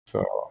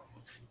So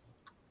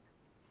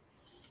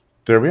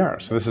there we are.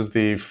 So this is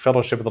the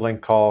Fellowship of the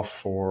Link call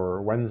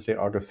for Wednesday,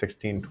 August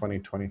 16,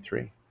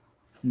 2023.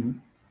 Mm-hmm.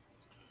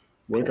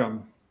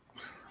 Welcome.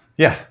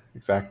 Yeah,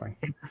 exactly.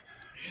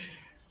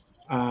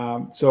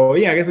 So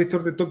yeah, I guess we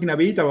started talking a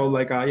bit about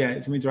like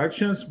some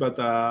interactions, but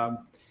I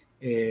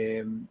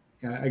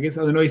guess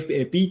I don't know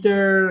if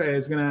Peter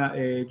is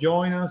gonna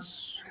join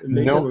us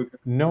later.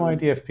 No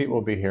idea if Pete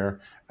will be here.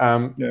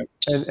 Yeah.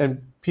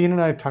 And Pete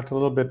and I talked a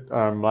little bit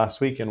last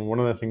week, and one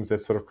of the things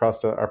that sort of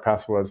crossed our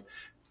paths was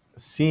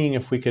seeing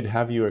if we could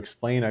have you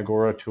explain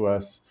Agora to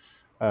us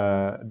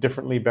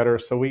differently, better,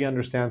 so we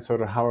understand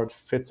sort of how it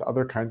fits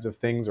other kinds of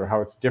things, or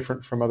how it's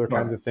different from other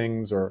kinds of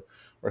things, or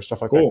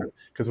stuff like that.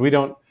 Because we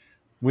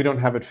don't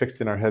have it fixed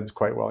in our heads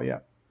quite well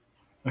yet.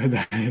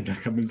 That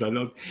happens a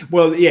lot.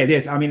 Well,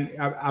 yes. I mean,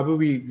 I will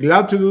be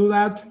glad to do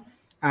that.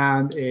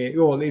 And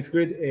well, it's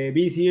great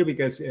being here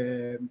because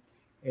I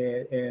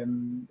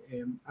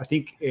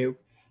think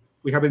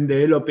we have been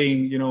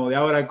developing, the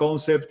Aura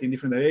concept in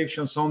different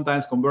directions,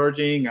 sometimes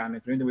converging and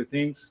experimenting with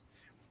things.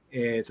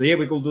 So yeah,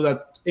 we could do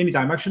that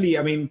anytime. Actually,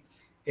 I mean,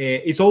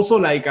 it's also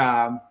like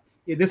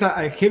there's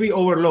a heavy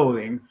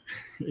overloading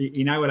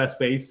in Aura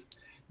space.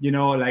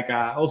 Like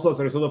also as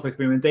a result of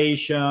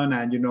experimentation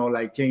and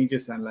like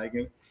changes and like,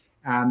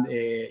 and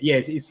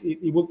yes,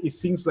 it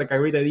seems like a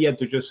great idea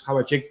to just have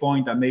a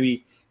checkpoint and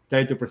maybe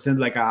try to present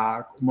like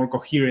a more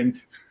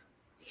coherent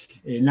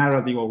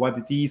narrative of what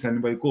it is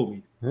and what it could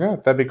be. Yeah,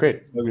 that'd be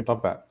great. We'd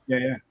love that.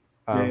 Yeah.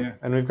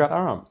 And we've got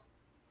Aram.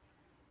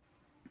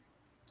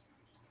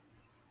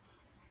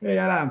 Hey,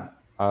 Aram.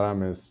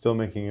 Aram is still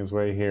making his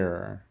way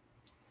here.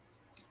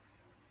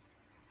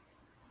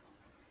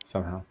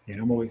 Somehow.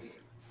 Yeah, I'm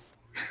always.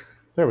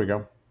 There we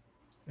go.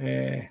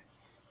 Aram,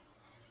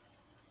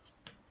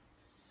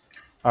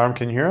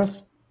 can you hear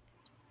us?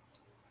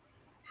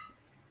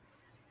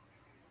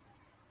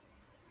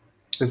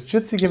 Is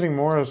Jitsi giving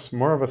more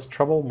of us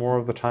trouble more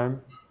of the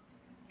time?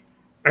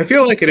 I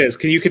feel like it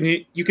is. You can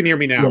hear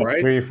me now, right?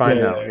 Hear you fine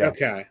now. Yes.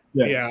 Okay.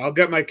 Yeah, I'll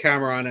get my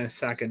camera on in a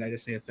second. I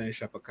just need to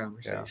finish up a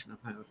conversation I'm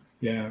having.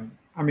 Yeah,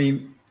 I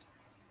mean,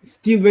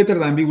 still better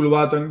than Big Blue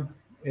Button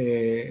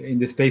in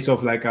the space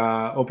of like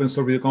open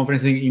source video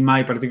conferencing in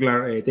my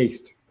particular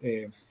taste.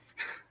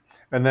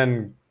 And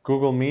then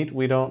Google Meet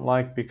we don't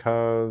like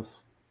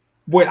because.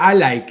 Well, I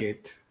like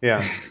it.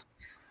 Yeah.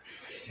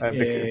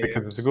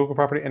 Because it's a Google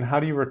property. And how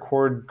do you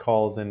record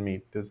calls in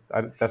Meet?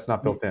 That's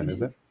not built in,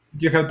 is it?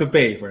 You have to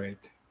pay for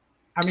it.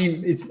 I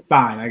mean, it's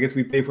fine. I guess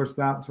we pay for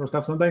stuff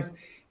sometimes,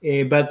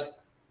 but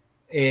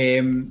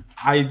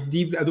I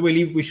do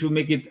believe we should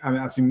make it.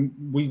 As in,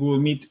 we Google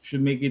Meet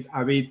should make it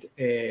a bit.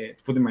 To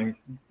put in my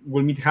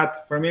Google Meet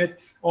hat for a minute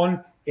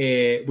on.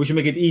 We should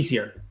make it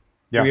easier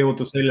to be able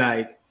to say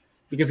like,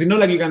 because it's not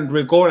like you can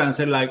record and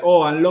say like,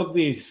 oh, unlock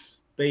this,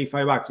 pay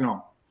 $5.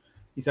 No,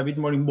 it's a bit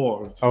more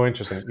involved. Oh,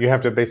 interesting. You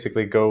have to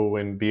basically go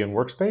and be in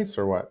Workspace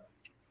or what?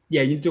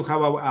 Yeah, you need to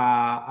have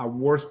a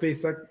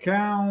Workspace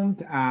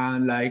account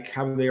and like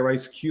have the right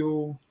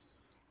queue.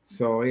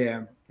 So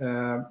yeah,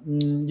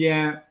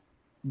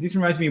 this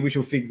reminds me we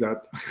should fix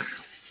that.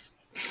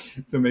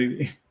 So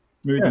maybe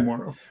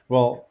tomorrow.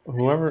 Well,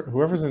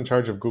 whoever's in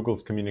charge of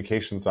Google's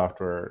communication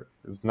software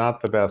is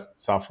not the best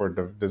software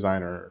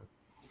designer.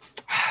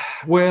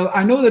 Well,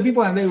 I know the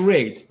people and they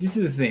rate. This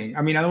is the thing.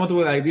 I mean, I don't want to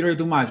like iterate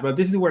too much, but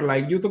this is where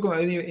like you talk about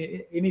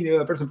any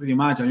other person pretty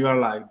much, and you are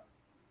like,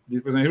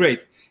 this person is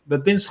great.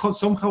 But then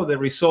somehow the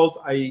result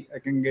I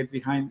can get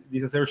behind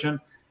this assertion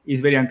is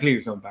very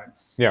unclear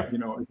sometimes. Yeah.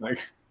 It's like,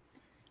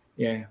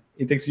 yeah,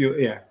 it takes you,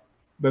 yeah.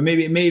 But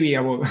maybe I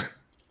will,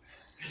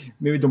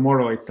 maybe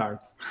tomorrow it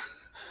starts.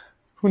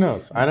 Who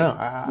knows? I don't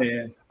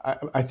know.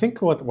 I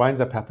think what winds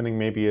up happening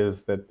maybe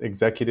is that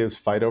executives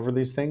fight over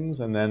these things,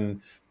 and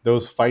then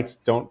those fights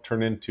don't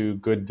turn into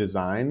good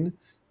design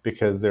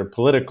because they're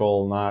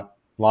political, not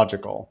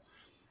logical.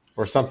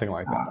 Or something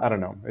like that. I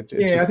don't know. I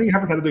think it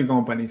happens a lot in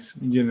companies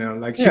in general,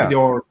 like shift the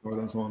org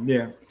and so on.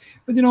 Yeah,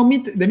 but the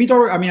Meet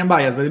org. I mean, I'm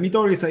biased, but the Meet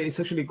org is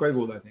actually quite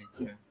good. I think.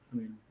 Yeah, I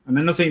mean, and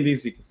I'm not saying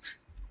this because.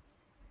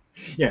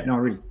 Yeah, no,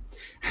 really.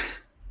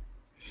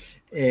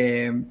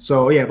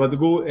 So yeah, but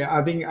go.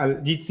 I think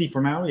Jitsi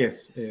for now.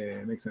 Yes,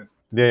 makes sense.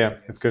 Yeah,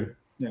 it's good.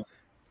 Yeah.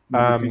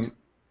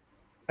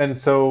 And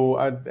so,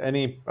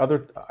 any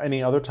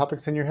other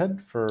topics in your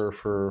head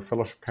for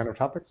fellowship kind of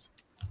topics?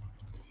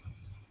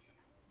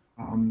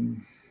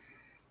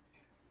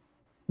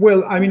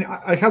 Well, I mean,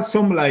 I had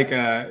some like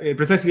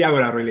precisely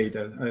Agora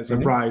related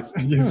surprise.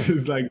 Yes,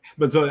 it's like,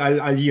 but so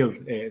I'll yield.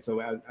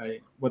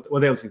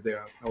 What else is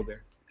there out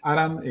there?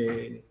 Adam,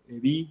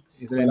 B.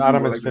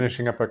 Adam is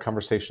finishing up a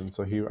conversation,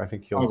 so I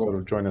think he'll sort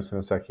of join us in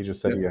a sec. He just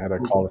said he had a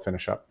call to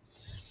finish up.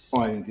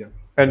 Oh, yeah.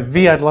 And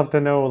V, I'd love to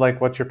know like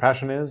what your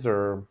passion is,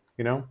 or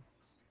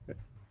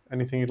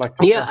anything you'd like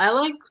to. Yeah, I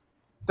like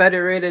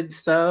federated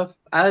stuff.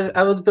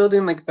 I was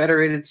building like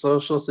federated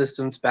social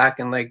systems back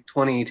in like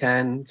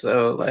 2010,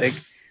 so like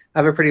I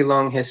have a pretty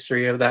long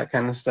history of that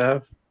kind of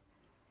stuff.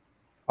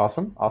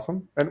 Awesome.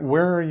 And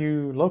where are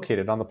you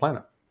located on the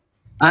planet?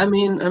 I'm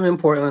in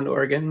Portland,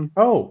 Oregon.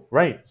 Oh,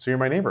 right. So you're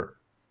my neighbor.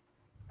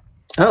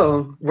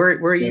 Oh, where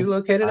are Yeah. you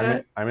located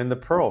at? I'm in the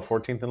Pearl,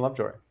 14th and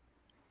Lovejoy.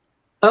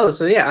 Oh,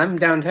 so yeah, I'm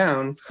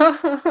downtown.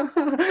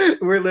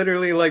 We're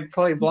literally like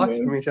probably blocks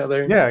from each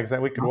other. Yeah,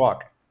 exactly. We could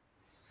walk.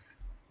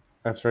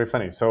 That's very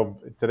funny. So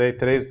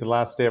today's the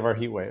last day of our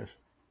heat wave,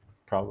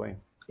 probably.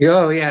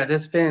 Oh yeah,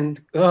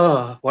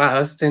 oh wow,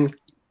 it's been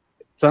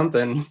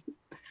something.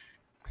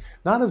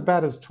 Not as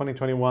bad as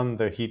 2021,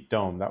 the heat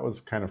dome. That was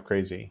kind of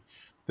crazy.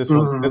 This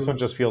one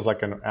just feels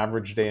like an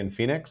average day in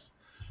Phoenix.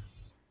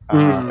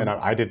 And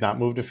I did not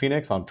move to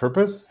Phoenix on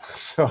purpose,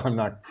 so I'm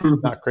not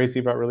crazy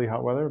about really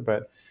hot weather.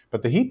 But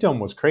the heat dome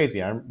was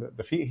crazy.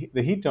 The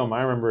heat dome.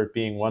 I remember it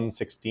being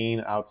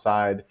 116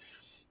 outside,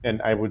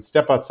 and I would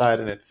step outside,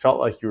 and it felt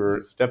like you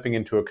were stepping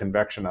into a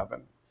convection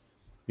oven.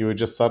 You would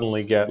just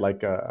suddenly get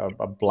like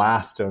a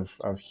blast of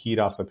heat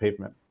off the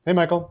pavement. Hey,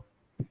 Michael.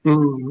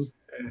 V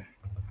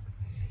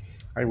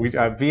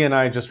and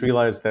I just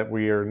realized that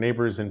we are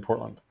neighbors in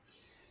Portland.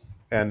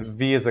 And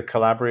V is a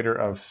collaborator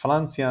of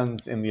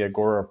Francians in the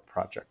Agora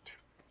project.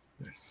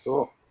 Yes.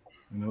 Cool.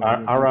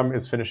 Aram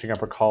is finishing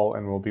up a call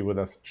and will be with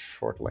us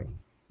shortly.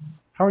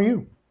 How are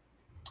you?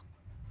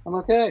 I'm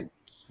okay.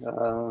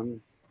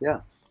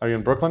 Yeah. Are you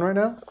in Brooklyn right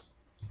now?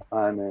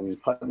 I'm in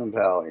Putnam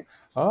Valley.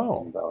 Oh.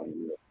 Putnam Valley,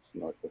 New York,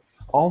 north of.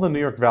 All the New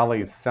York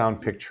Valleys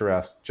sound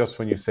picturesque just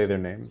when you say their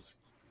names.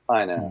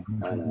 I know.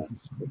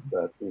 It's just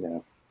that,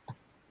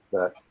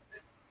 that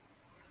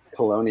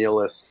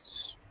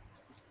colonialist,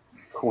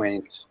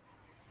 quaint.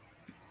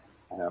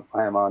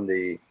 I am on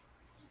the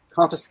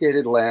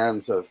confiscated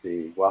lands of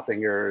the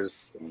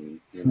Wappingers, and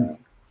they're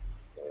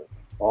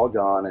all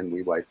gone, and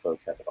we white folk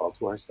have it all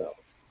to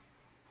ourselves.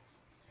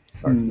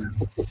 Sorry,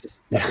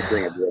 not to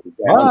bring it really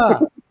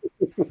down.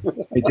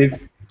 It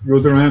is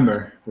good to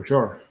remember, for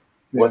sure.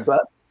 Yeah. What's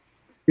that?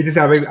 It is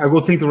a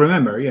good thing to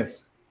remember.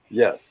 Yes.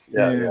 Yes.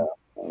 Yeah.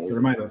 To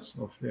remind us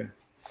of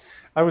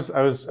I was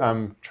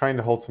trying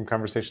to hold some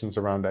conversations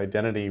around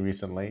identity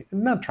recently.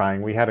 Not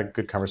trying. We had a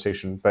good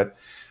conversation, but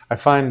I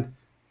find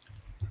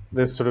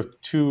there's sort of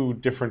two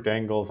different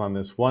angles on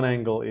this. One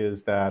angle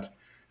is that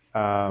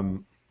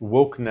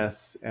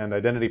wokeness and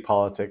identity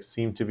politics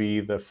seem to be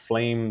the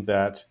flame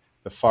that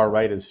the far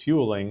right is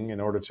fueling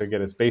in order to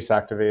get its base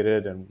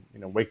activated and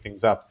wake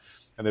things up.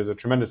 And there's a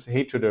tremendous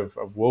hatred of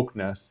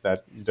wokeness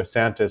that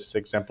DeSantis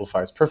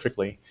exemplifies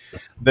perfectly,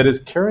 that is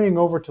carrying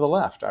over to the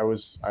left.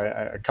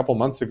 A couple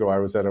months ago, I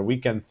was at a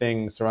weekend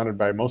thing surrounded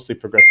by mostly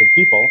progressive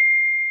people.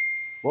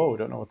 Whoa,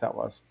 don't know what that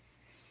was.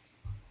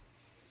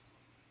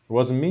 It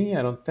wasn't me,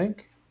 I don't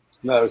think.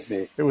 No, it was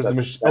me. It was the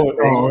machine.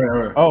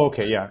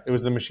 Okay, yeah. It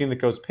was the machine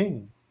that goes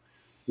ping.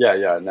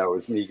 Yeah. No, it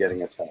was me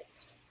getting a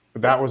text.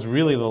 But that was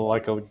really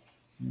like a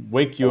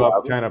wake you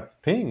up kind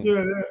of ping.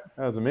 Yeah.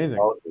 That was amazing.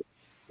 Apologies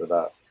for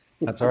that.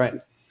 That's all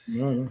right.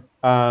 Yeah.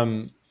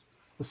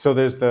 So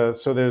there's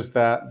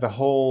the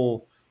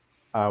whole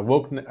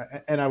woke,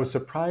 and I was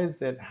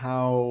surprised at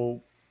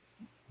how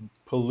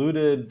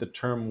polluted the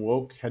term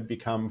woke had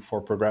become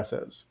for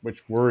progressives,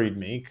 which worried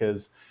me,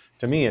 because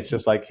to me it's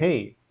just like,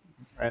 hey,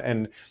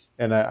 and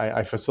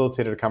I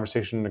facilitated a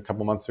conversation a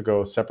couple months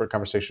ago, a separate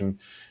conversation,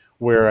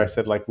 where I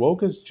said, like,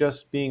 woke is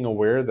just being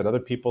aware that other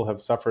people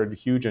have suffered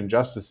huge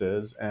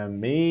injustices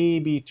and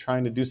maybe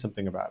trying to do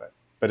something about it.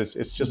 But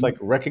it's just like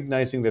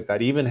recognizing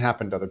that even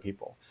happened to other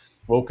people.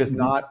 Woke is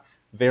not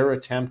their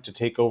attempt to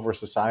take over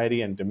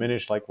society and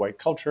diminish like white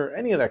culture,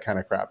 any of that kind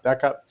of crap.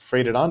 That got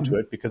freighted onto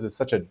it because it's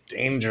such a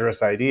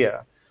dangerous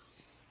idea.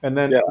 And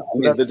then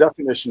the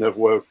definition of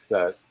woke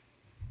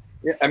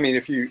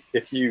if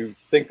you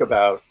think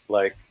about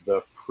like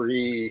the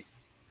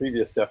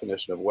previous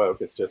definition of woke,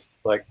 it's just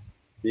like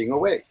being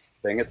awake,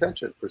 paying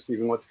attention,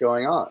 perceiving what's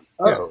going on.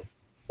 Oh,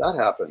 that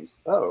happened.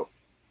 Oh,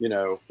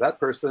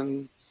 that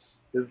person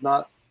is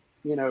not,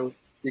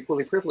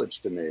 equally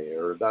privileged to me,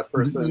 or that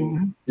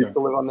person used to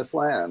live on this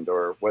land,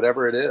 or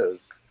whatever it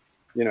is.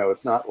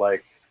 It's not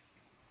like,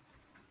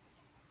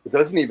 it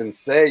doesn't even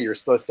say you're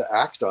supposed to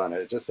act on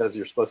it. It just says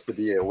you're supposed to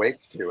be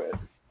awake to it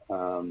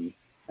and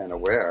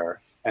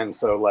aware. And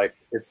so like,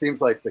 it seems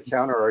like the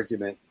counter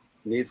argument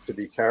needs to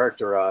be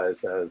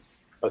characterized as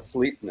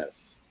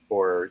asleepness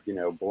or,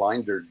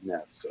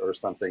 blinderness or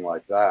something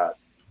like that.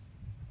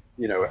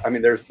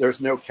 There's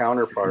no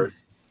counterpart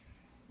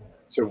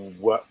to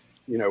what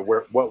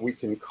we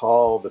can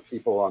call the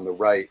people on the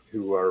right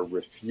who are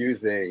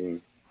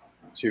refusing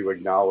to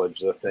acknowledge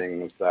the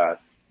things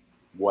that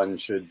one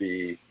should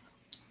be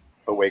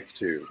awake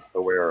to,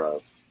 aware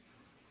of.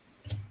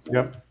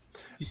 Yep.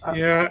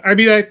 Yeah,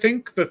 I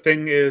think the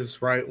thing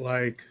is, right,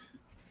 like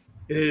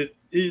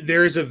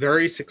there is a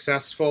very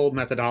successful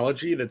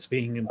methodology that's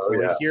being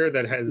employed here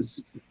that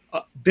has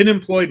been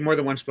employed more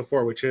than once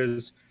before, which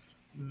is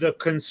the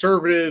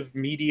conservative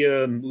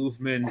media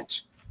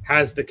movement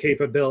has the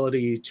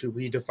capability to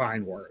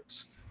redefine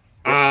words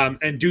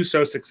and do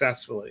so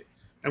successfully.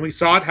 And we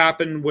saw it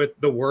happen with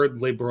the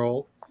word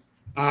liberal,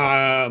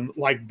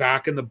 like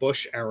back in the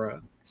Bush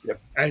era.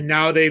 Yep. And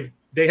now they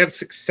have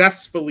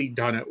successfully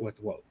done it with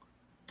woke.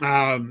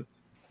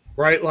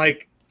 Right?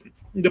 Like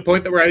the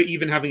point that we're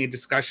even having a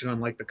discussion on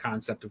like the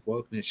concept of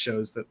wokeness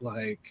shows that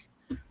like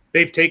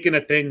they've taken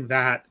a thing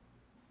that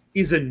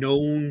is a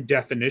known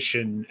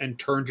definition and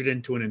turned it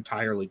into an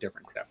entirely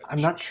different definition.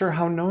 I'm not sure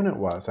how known it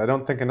was. I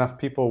don't think enough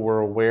people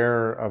were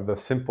aware of the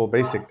simple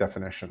basic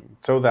definition,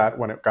 so that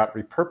when it got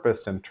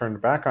repurposed and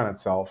turned back on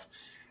itself,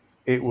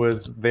 it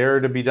was there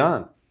to be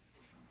done.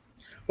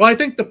 Well, I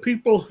think the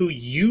people who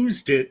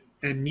used it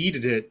and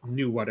needed it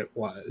knew what it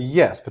was.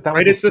 Yes, but that was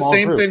right. a It's the small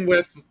same group. thing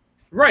with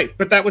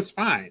but that was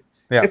fine.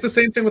 Yeah. It's the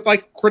same thing with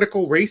like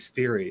critical race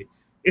theory.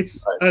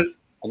 It's Right.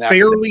 a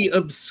fairly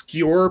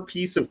obscure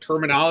piece of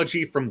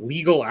terminology from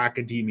legal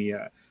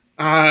academia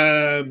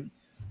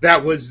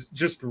that was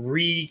just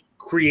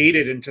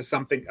recreated into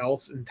something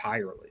else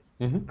entirely.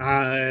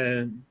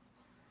 Mm-hmm.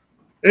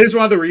 It is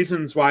one of the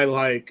reasons why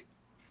like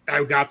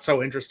I got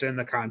so interested in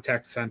the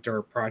context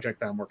center project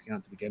that I'm working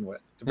on to begin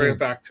with, to bring it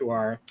back to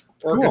our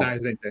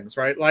organizing things,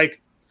 right?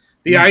 Like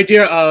the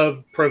idea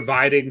of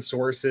providing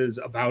sources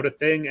about a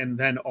thing and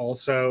then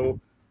also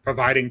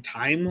providing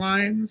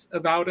timelines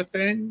about a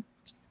thing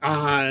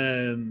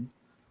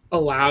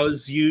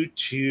allows you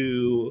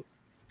to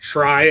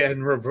try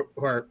and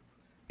or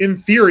in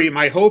theory,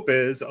 my hope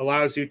is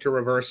allows you to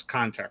reverse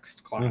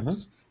context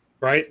collapse,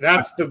 right?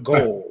 That's the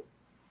goal.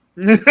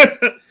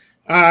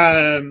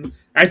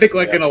 I think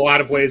like in a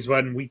lot of ways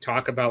when we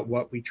talk about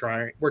what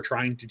we're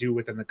trying to do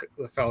within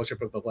the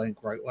Fellowship of the Link,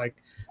 right? Like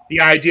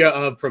the idea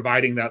of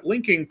providing that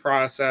linking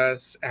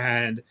process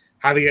and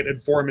having it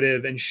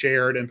informative and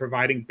shared and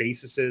providing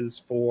bases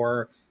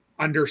for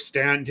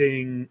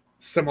understanding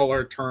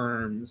similar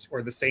terms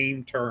or the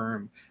same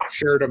term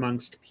shared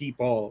amongst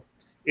people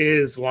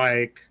is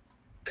like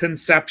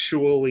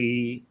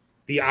conceptually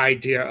the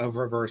idea of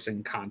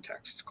reversing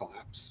context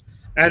collapse.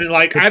 And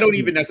like I don't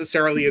even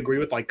necessarily agree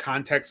with like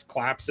context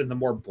collapse in the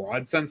more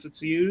broad sense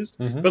it's used,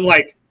 but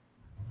like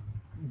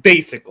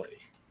basically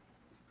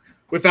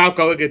without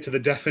going into the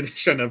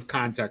definition of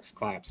context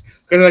collapse,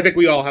 because I think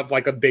we all have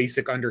like a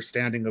basic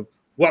understanding of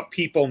what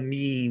people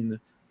mean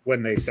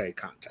when they say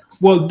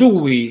context. Well, do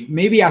we?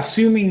 Maybe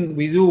assuming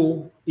we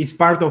do is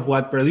part of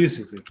what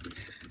produces it.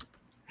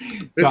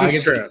 This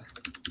is true.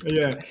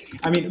 Yeah,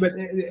 I mean, but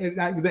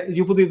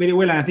you put it very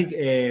well, and I think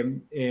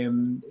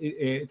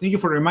thank you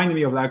for reminding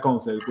me of that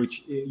concept,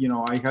 which you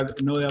know I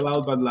had no idea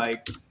about, but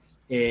like,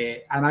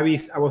 and I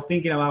was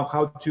thinking about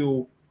how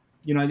to,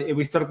 you know,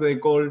 we started the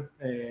call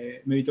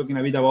maybe talking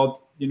a bit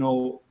about, you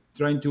know,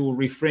 trying to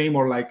reframe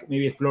or like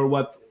maybe explore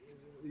what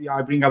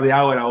I bring up the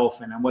Agora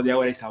often and what the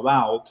Agora is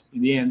about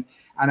in the end,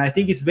 and I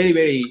think it's very,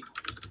 very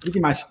pretty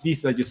much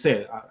this that you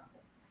said.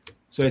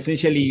 So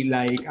essentially,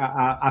 like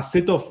a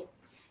set of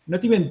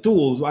not even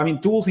tools. I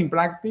mean, tools in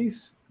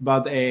practice,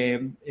 but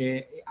at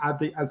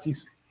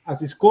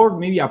its core,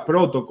 maybe a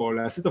protocol,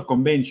 a set of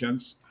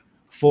conventions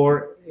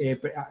for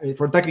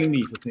tackling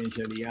this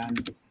essentially,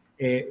 and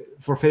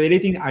for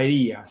federating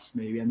ideas,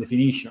 maybe, and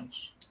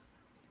definitions,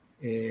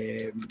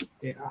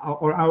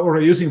 or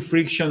reducing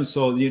friction,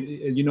 so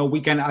you know we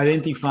can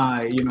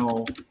identify, you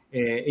know,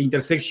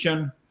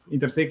 intersections,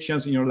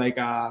 you know, like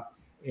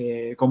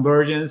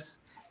convergence.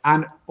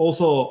 And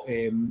also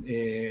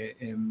the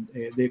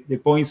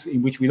points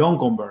in which we don't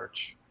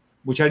converge,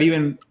 which are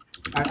even,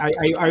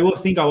 I will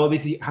think about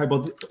this, you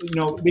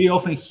know, very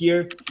often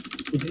here,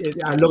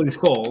 I love these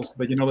calls,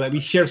 but you know, like we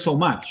share so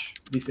much,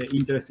 this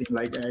interest in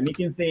like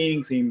linking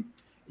things, in,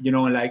 you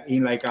know, like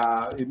in like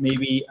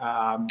maybe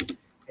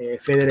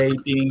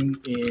federating,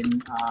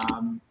 in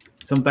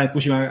sometimes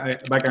pushing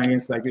back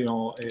against, like, you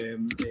know,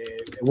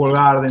 walled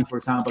gardens, for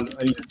example.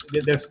 I mean,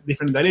 there's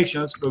different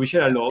directions, but we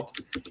share a lot.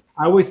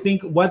 I always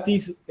think, what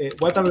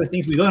are the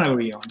things we don't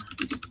agree on?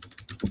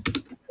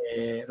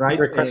 Right?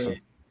 Great question.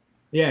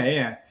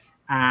 Yeah.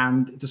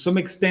 And to some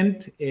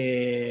extent,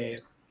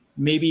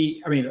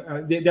 maybe, I mean,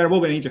 they are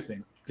both very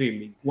interesting,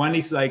 clearly. One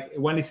is,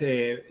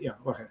 yeah,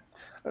 go ahead.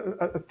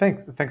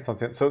 Thanks,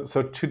 Lantian.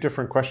 So two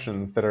different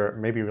questions that are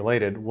maybe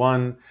related.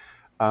 One,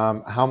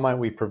 how might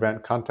we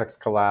prevent context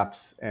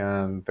collapse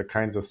and the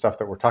kinds of stuff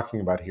that we're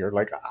talking about here?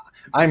 Like,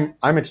 I'm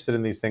interested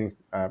in these things,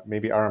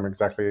 maybe Aram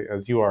exactly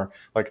as you are.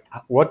 Like,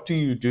 what do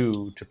you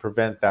do to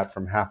prevent that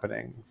from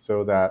happening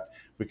so that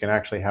we can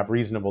actually have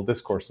reasonable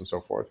discourse and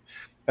so forth?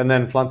 And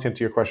then, Flancian,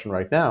 to your question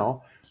right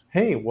now,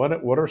 hey, what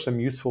are some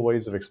useful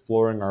ways of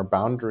exploring our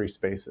boundary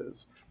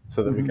spaces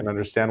so that we can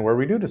understand where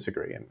we do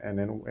disagree and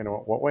in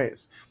what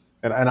ways?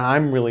 And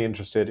I'm really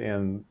interested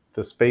in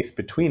the space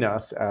between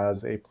us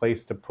as a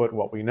place to put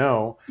what we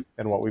know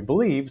and what we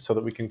believe, so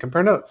that we can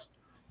compare notes.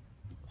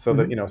 So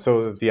that, you know,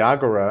 so that the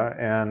Agora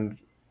and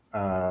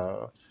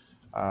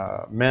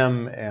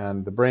Mem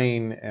and the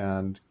Brain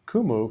and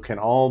Kumu can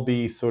all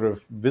be sort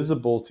of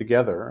visible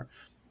together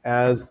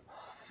as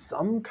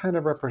some kind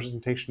of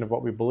representation of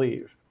what we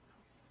believe.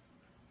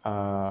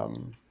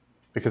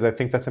 Because I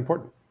think that's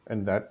important,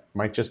 and that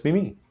might just be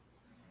me.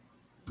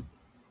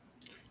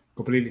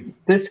 Completely.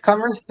 This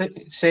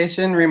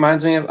conversation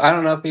reminds me of, I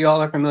don't know if you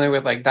all are familiar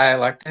with like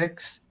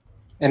dialectics,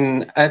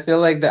 and I feel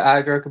like the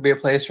Agora could be a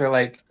place for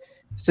like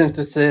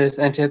synthesis,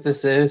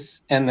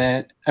 antithesis, and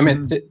then, I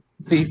mean,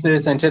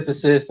 thesis,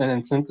 antithesis, and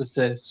then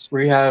synthesis,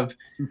 where you have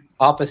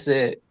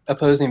opposite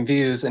opposing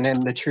views, and then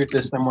the truth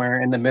is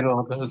somewhere in the middle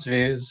of those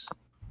views.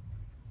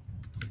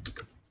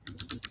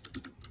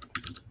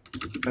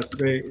 That's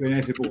very, very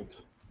nicely put.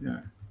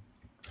 Yeah.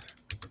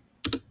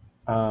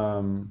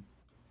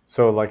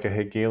 So like a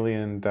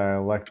Hegelian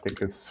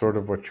dialectic is sort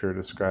of what you're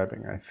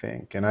describing, I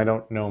think. And I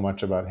don't know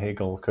much about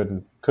Hegel,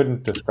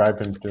 couldn't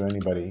describe him to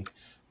anybody,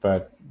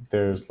 but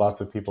there's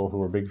lots of people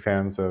who are big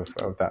fans of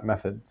that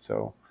method.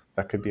 So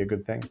that could be a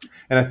good thing.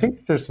 And I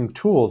think there's some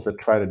tools that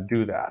try to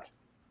do that.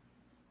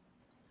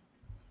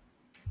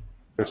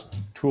 There's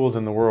tools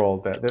in the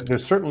world that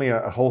there's certainly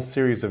a whole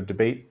series of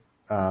debate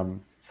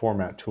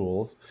format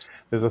tools.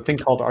 There's a thing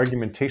called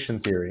argumentation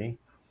theory,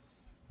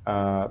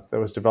 that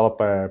was developed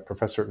by a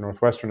professor at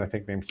Northwestern, I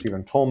think, named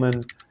Stephen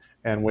Tolman,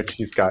 and which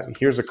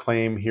here's a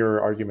claim, here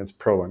are arguments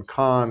pro and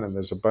con, and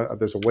there's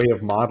a way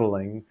of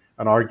modeling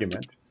an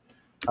argument.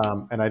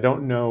 And I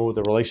don't know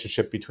the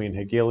relationship between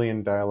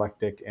Hegelian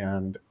dialectic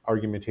and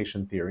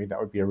argumentation theory. That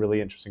would be a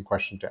really interesting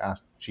question to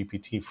ask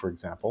GPT, for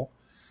example.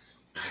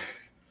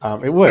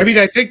 It would. I mean,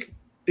 I think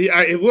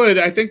it would.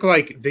 I think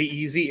like the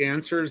easy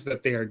answers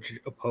that they are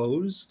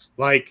opposed,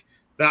 like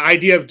the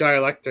idea of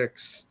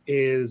dialectics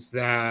is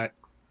that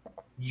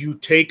you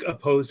take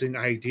opposing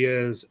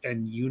ideas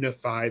and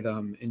unify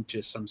them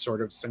into some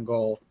sort of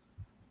single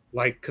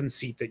like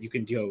conceit that you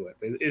can deal with.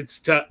 It's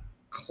to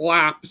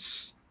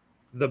collapse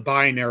the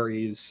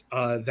binaries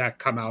that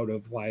come out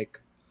of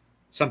like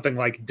something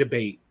like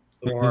debate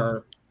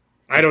or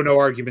I don't know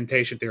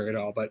argumentation theory at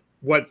all, but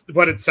what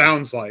it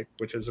sounds like,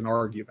 which is an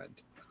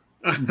argument.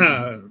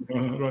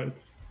 Right.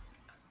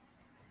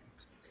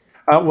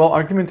 Well,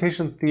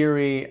 argumentation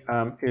theory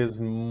is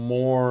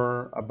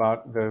more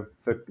about the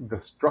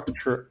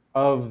structure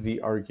of the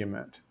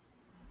argument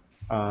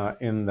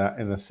in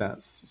the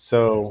sense.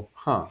 So,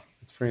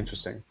 it's very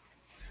interesting.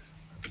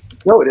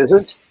 No, it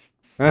isn't.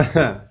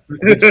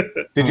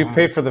 Did you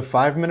pay for the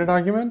 5-minute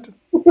argument?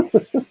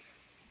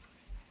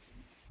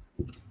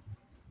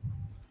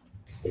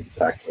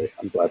 Exactly.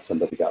 I'm glad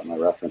somebody got my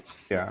reference.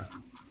 Yeah.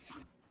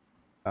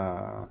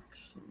 There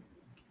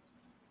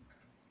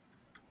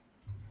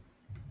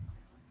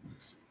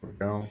we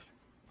go.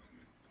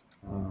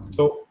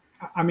 So,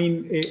 I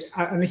mean,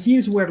 and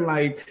here's where,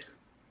 like,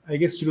 I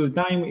guess through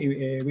the time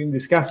we've been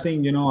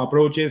discussing,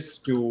 approaches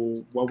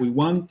to what we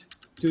want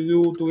to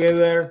do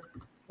together.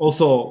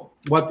 Also,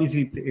 what is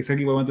it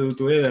exactly we want to do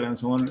together, and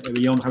so on,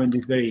 beyond having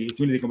these very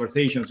stimulating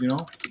conversations,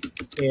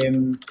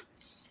 And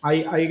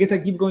I guess I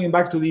keep going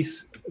back to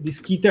these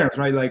key terms,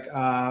 right? Like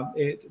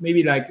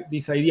maybe like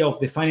this idea of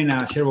defining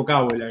a shared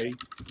vocabulary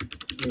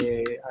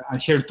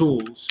and shared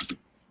tools,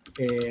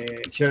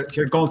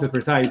 shared concepts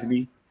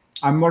precisely,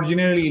 and more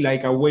generally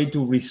like a way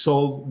to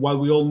resolve what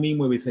we all mean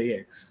when we say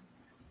X.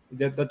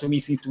 That to me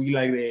seems to be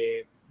like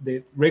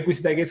the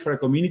requisite, I guess, for a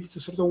community to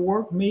sort of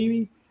work,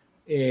 maybe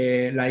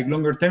like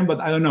longer term, but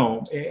I don't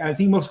know. I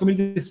think most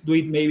communities do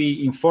it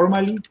maybe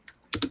informally.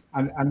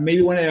 And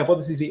maybe one of the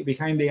hypotheses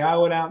behind the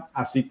Agora,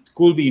 as it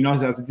could be,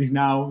 not as it is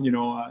now,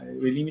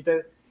 very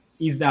limited,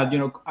 is that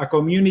a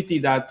community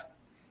that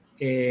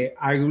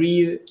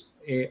agreed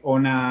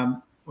on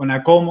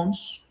a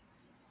commons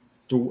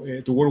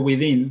to work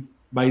within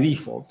by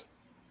default,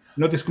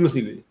 not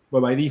exclusively,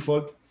 but by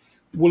default,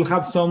 will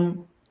have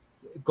some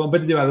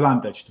competitive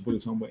advantage, to put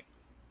it some way.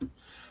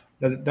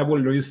 That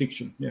will reduce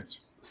friction. Yes.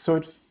 So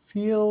it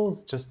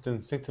feels just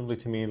instinctively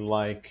to me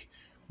like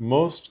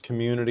most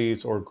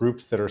communities or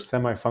groups that are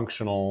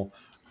semi-functional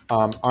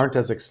aren't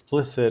as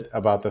explicit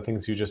about the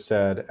things you just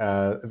said.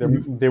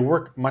 They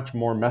work much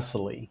more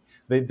messily.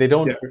 They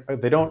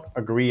don't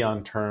agree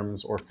on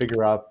terms or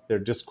figure out their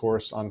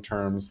discourse on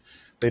terms.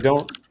 They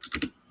don't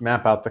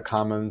map out the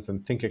commons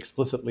and think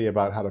explicitly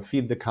about how to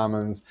feed the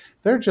commons.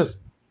 They're just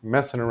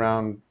messing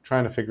around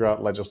trying to figure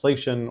out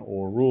legislation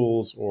or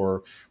rules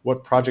or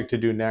what project to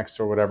do next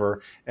or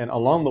whatever. And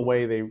along the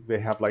way, they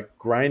have like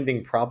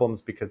grinding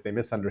problems because they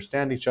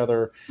misunderstand each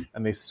other,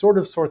 and they sort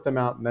of sort them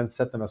out and then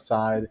set them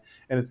aside.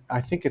 And I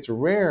think it's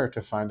rare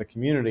to find a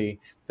community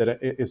that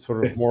is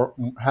sort of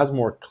has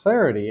more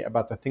clarity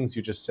about the things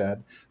you just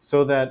said,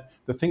 so that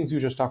the things you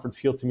just offered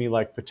feel to me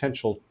like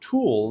potential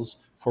tools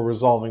for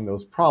resolving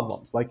those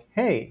problems. Like,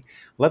 hey,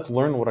 let's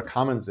learn what a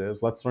commons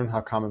is. Let's learn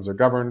how commons are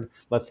governed.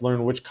 Let's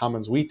learn which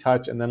commons we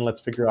touch, and then let's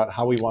figure out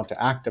how we want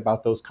to act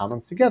about those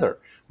commons together,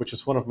 which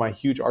is one of my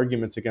huge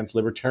arguments against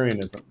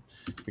libertarianism,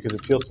 because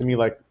it feels to me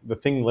like the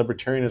thing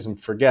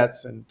libertarianism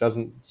forgets and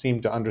doesn't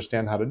seem to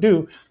understand how to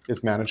do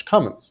is manage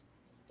commons.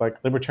 Like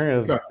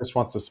libertarianism just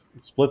wants to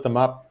split them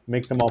up,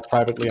 make them all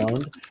privately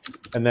owned,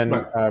 and then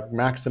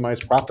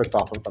maximize profits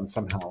off of them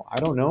somehow. I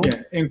don't know.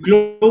 Yeah,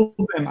 enclose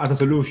them as a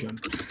solution.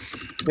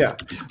 Yeah.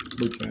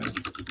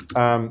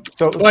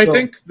 I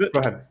think go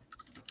ahead.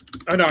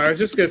 Oh no, I was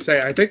just gonna say,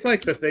 I think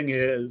like the thing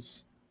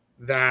is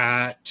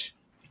that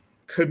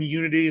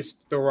communities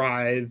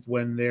thrive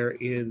when there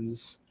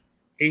is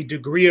a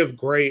degree of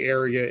gray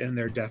area in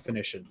their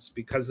definitions,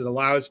 because it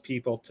allows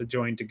people to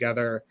join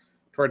together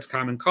towards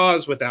common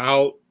cause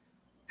without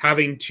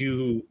having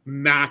to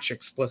match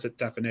explicit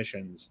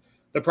definitions.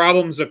 The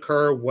problems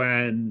occur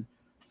when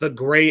the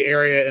gray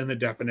area in the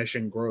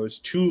definition grows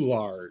too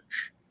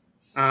large.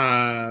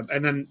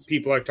 And then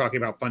people are talking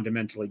about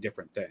fundamentally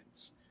different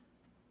things.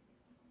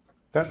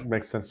 That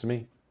makes sense to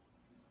me.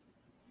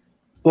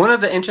 One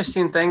of the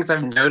interesting things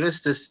I've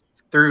noticed is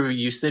through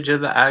usage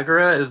of the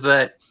Agora is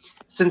that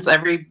since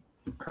every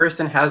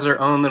person has their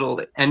own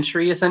little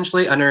entry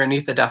essentially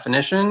underneath the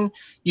definition,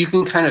 you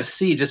can kind of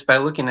see just by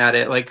looking at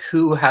it like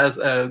who has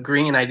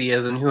agreeing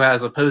ideas and who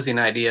has opposing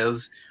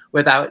ideas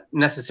without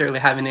necessarily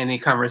having any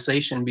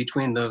conversation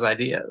between those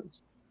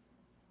ideas.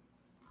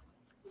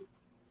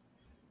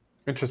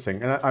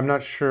 Interesting. And I'm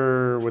not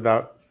sure,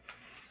 without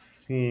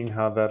seeing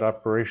how that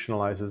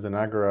operationalizes in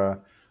Agora,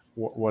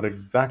 what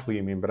exactly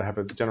you mean, but I have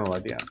a general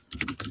idea.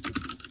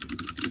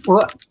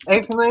 Well, are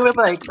you familiar with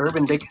like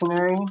Urban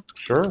Dictionary?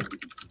 Sure.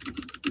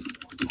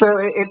 So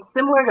it's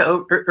similar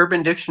to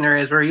Urban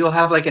Dictionaries where you'll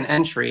have like an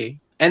entry,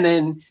 and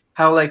then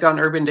how like on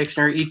Urban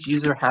Dictionary each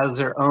user has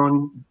their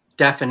own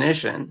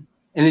definition,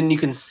 and then you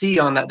can see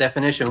on that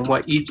definition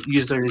what each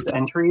user's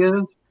entry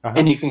is,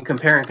 and you can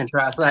compare and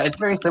contrast that. It's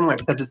very similar,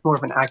 except it's more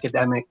of an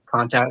academic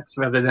context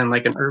rather than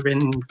like an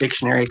Urban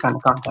Dictionary kind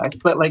of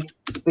context. But like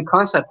the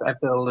concept I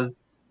feel is,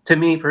 to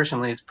me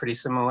personally, is pretty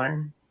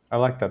similar. I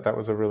like that. That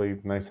was a really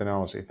nice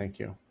analogy. Thank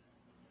you.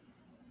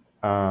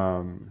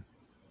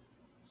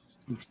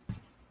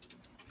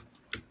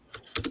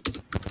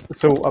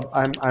 So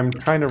I'm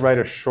trying to write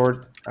a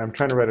short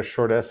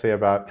essay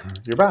about.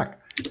 You're back.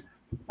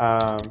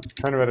 Trying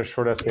to write a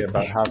short essay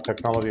about how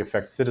technology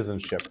affects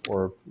citizenship,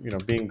 or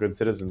being good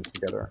citizens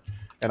together.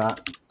 And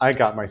I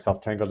got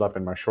myself tangled up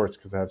in my shorts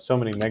because I have so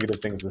many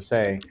negative things to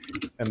say.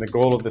 And the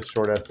goal of this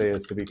short essay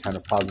is to be kind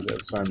of positive.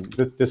 So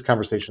this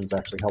conversation is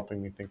actually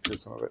helping me think through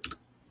some of it.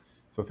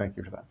 So thank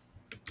you for that.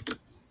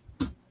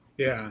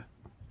 Yeah.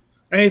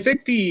 And I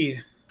think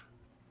the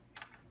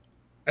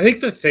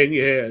thing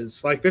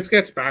is, like, this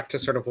gets back to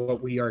sort of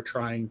what we are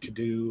trying to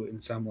do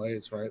in some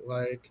ways, right?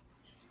 Like,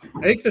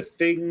 I think the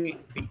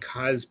thing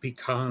has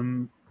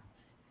become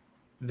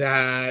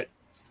that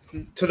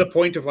to the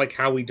point of like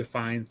how we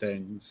define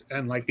things,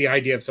 and like the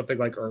idea of something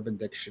like Urban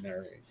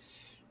Dictionary,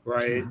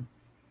 right? Mm-hmm.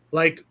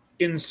 Like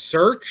in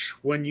search,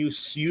 when you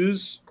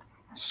use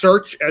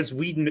search as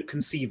we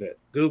conceive it,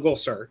 Google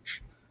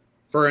search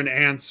for an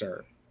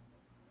answer,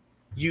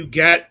 you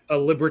get a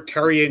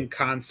libertarian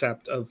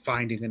concept of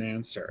finding an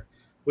answer,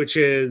 which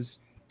is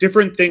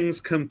different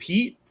things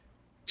compete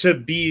to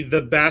be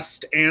the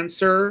best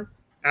answer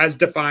as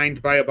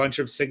defined by a bunch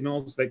of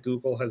signals that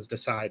Google has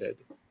decided.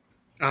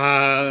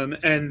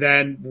 And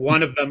then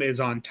one of them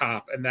is on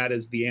top, and that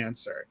is the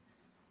answer.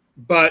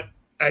 But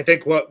I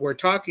think what we're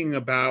talking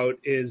about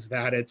is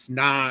that it's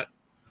not,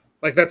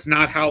 like, that's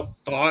not how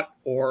thought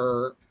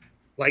or,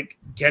 like,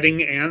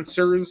 getting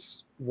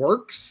answers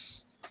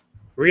works,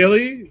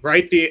 really,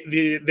 right?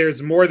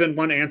 There's more than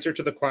one answer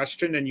to the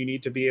question, and you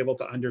need to be able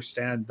to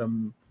understand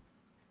them,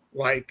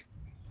 like,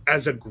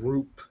 as a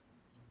group.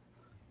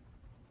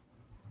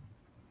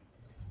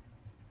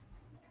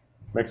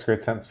 Makes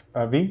great sense.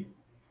 V?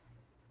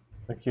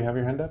 Like you have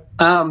your hand up?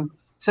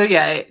 So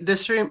yeah,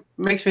 this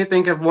makes me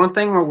think of one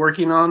thing we're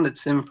working on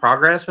that's in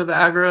progress with the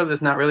Agora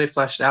that's not really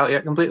fleshed out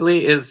yet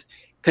completely is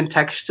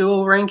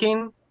contextual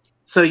ranking.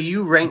 So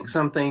you rank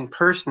something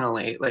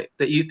personally, like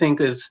that you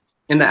think is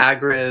in the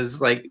Agora is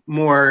like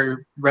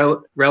more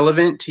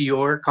relevant to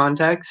your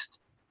context,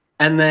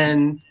 and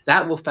then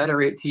that will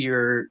federate to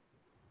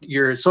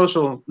your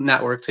social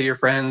network, to your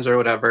friends or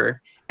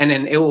whatever, and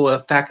then it will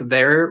affect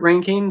their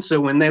ranking. So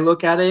when they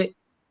look at it,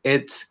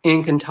 it's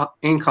in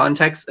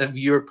context of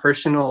your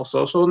personal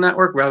social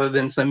network rather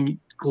than some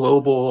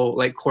global,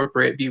 like,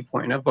 corporate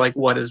viewpoint of like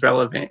what is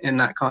relevant in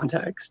that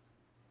context.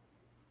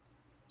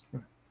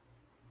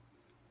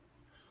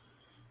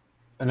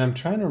 And I'm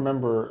trying to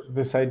remember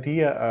this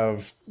idea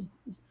of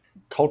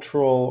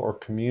cultural or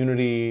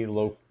community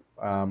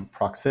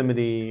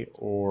proximity,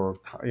 or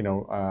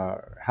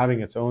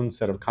having its own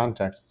set of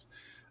contexts.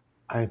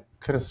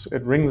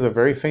 It rings a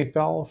very faint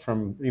bell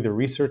from either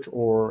research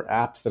or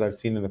apps that I've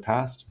seen in the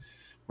past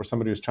where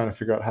somebody was trying to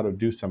figure out how to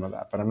do some of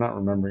that, but I'm not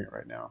remembering it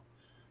right now.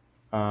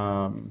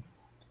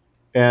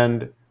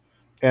 And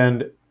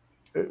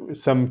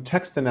some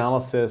text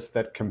analysis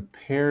that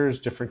compares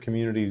different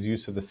communities'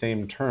 use of the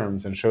same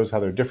terms and shows how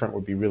they're different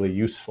would be really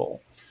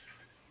useful,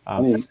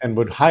 and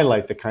would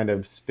highlight the kind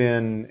of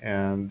spin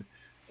and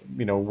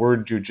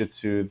word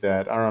jujitsu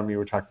that Aram, you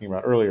were talking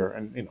about earlier.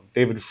 And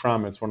David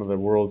Frum is one of the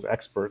world's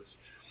experts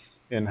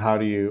in how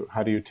do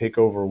you take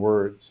over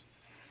words.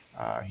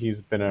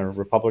 He's been a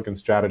Republican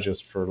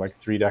strategist for like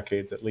 3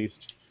 decades at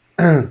least.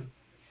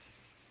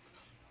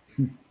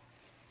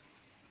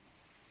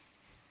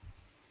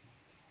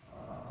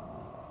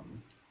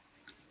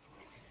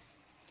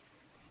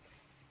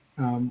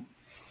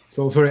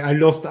 So sorry, I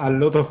lost a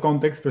lot of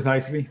context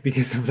precisely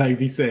because of like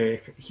this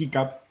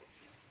hiccup.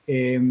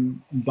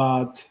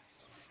 But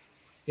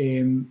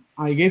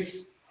I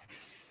guess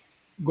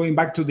going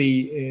back to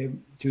the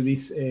to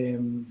this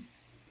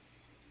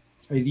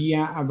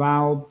idea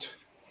about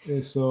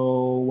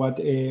So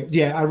what?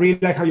 Yeah, I really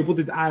like how you put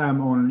it,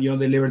 Adam, on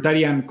the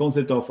libertarian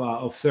concept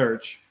of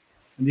search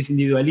and this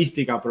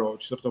individualistic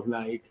approach, sort of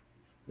like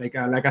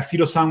a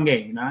zero sum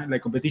game, nah?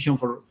 Like competition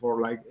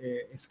for like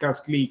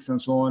scarce clicks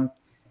and so on.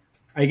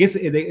 I guess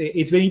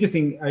it's very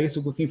interesting. I guess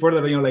to think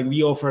further, like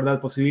we offer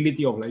that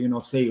possibility of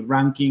like say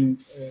ranking,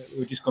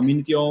 which is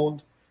community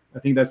owned. I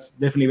think that's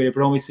definitely very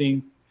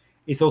promising.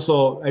 It's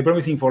also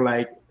promising for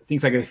like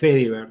things like the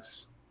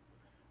Fediverse.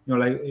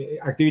 Like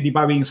activity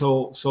pub being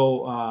so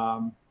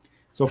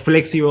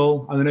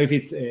flexible. I don't know if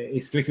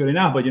it's flexible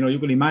enough, but you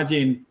can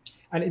imagine,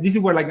 and this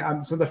is where like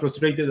I'm sometimes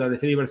frustrated that the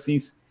Fediverse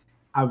seems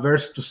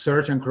averse to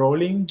search and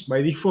crawling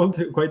by default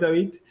quite a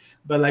bit.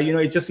 But like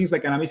it just seems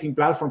like an amazing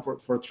platform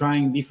for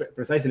trying different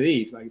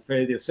precisely this, like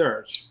federated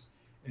search,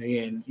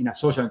 again in a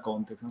social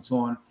context and so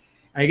on.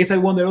 I guess I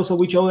wonder also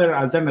which other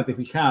alternative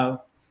we have.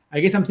 I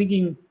guess I'm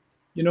thinking,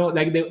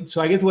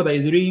 so I guess what I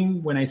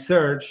dream when I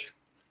search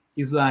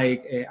is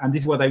like, and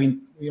this is what I've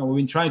been, we've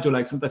been trying to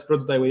like sometimes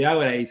prototype with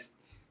Agora is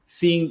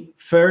seeing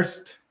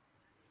first,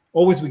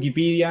 always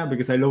Wikipedia,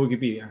 because I love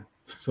Wikipedia.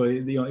 So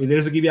if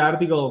there's a Wikipedia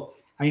article,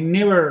 I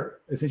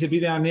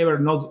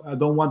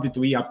don't want it to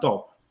be up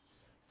top.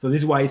 So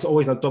this is why it's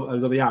always at top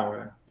of the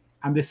Agora.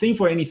 And the same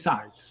for any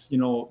sites.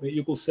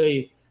 You could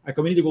say, a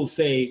community could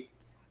say,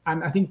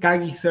 and I think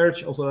Kagi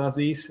Search also does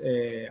this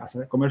as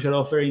a commercial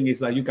offering,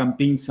 is like you can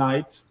pin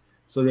sites,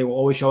 so they will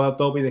always show up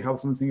top if they have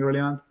something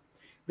relevant.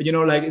 But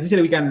like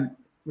essentially we can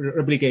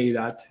replicate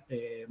that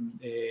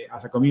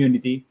as a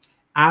community,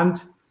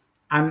 and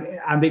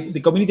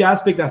the community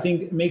aspect I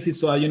think makes it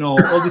so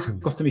all these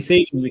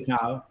customizations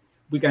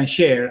we can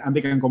share and they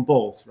can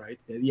compose, right?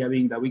 The idea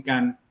being that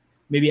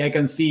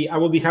I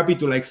will be happy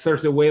to like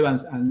search the web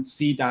and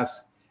see it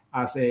as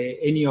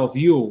any of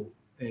you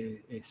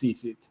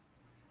sees it.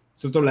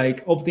 Sort of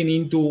like opting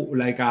into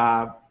like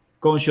a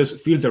conscious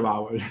filter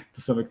bubble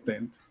to some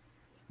extent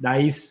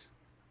that is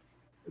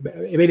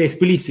very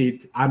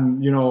explicit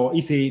and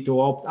easy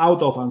to opt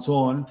out of and so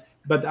on,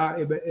 but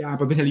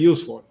potentially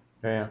useful.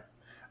 Yeah.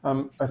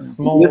 A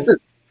small.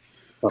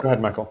 Go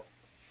ahead, Michael.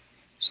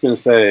 Just going to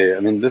say, I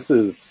mean, this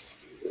is,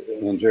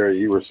 and Jerry,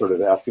 you were sort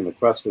of asking the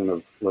question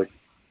of like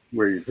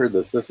where you heard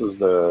this. This is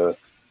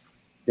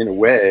in a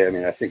way, I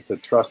mean, I think the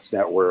trust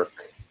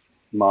network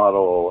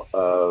model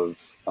of,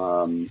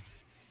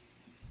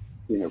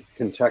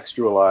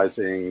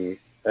 contextualizing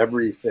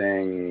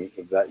everything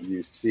that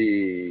you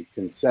see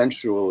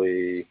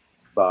consensually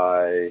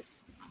by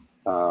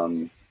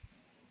there's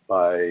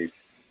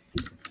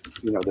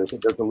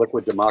a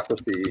liquid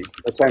democracy,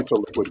 potential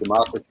liquid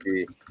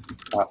democracy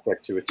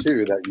aspect to it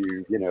too, that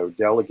you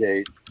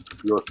delegate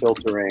your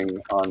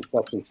filtering on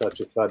such and such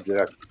a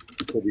subject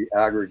to the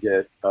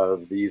aggregate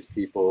of these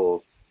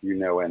people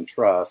and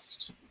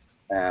trust,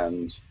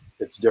 and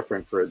it's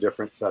different for a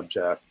different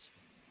subject.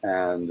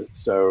 And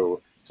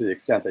so to the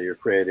extent that you're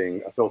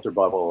creating a filter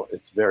bubble,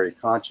 it's very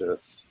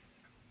conscious.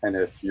 And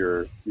if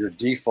your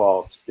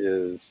default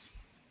is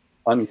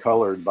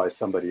uncolored by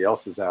somebody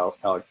else's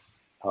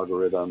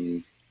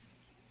algorithm,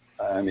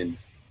 I mean,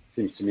 it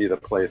seems to me the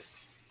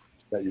place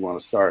that you want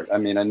to start. I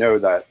mean, I know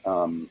that,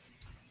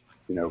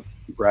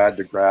 Brad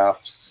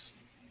DeGraff's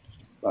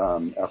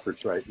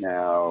efforts right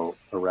now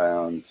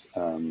around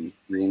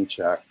green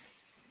check.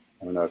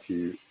 I don't know if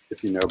you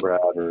know Brad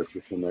or if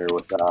you're familiar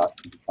with that.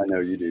 I know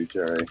you do,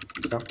 Jerry.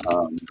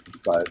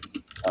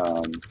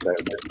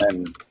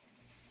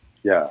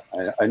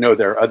 I know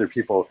there are other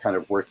people kind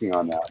of working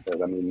on that.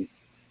 But I mean,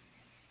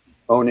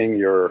 owning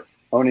your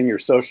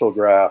social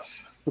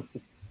graph,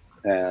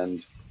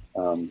 and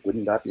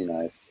wouldn't that be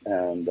nice?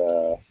 And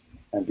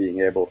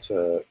being able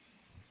to,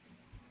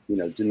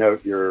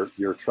 denote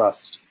your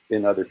trust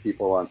in other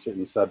people on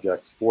certain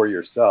subjects for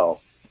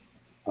yourself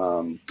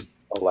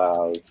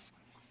allows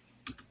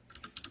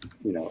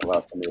some of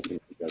the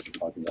things you guys are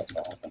talking about to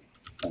happen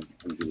and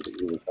do what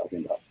you were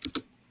talking about.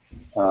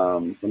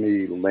 Let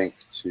me link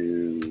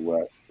to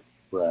what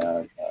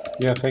Brad.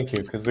 Yeah, thank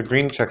you. Because the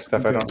green check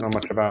stuff, I don't know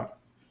much about.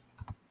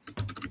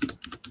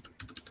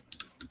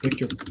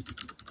 Thank you.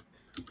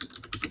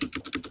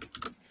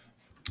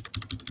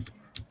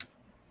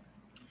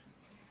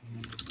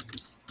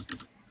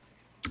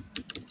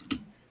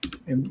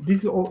 And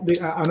this is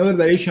another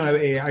direction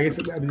I guess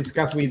I've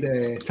discussed with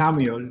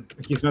Samuel.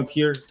 He's not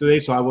here today,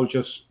 so I will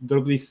just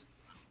drop this,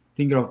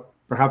 think of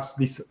perhaps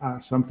this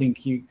something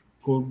he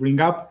could bring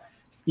up,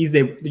 is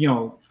the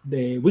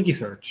wiki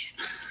search.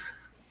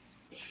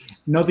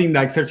 Nothing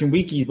like searching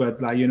wikis,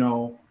 but like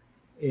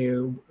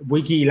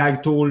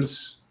wiki-like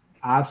tools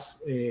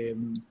as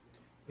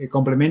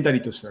complementary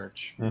to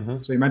search.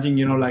 Mm-hmm. So imagine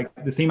like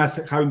the same as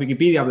having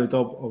Wikipedia at the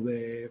top of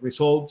the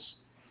results,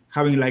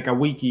 having like a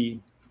wiki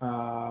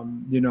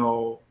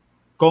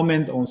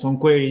comment on some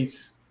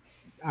queries,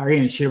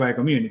 again, shared by a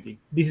community.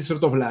 This is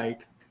sort of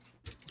like,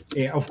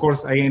 of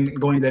course, again,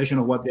 going in the direction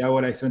of what the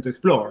Agora is trying to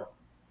explore,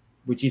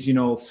 which is,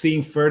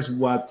 seeing first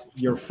what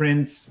your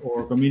friends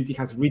or community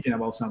has written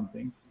about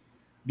something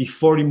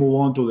before you move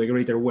on to the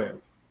greater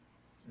web,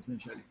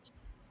 essentially.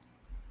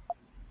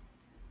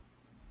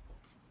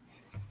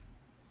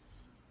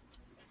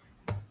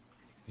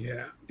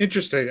 Yeah,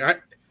 interesting.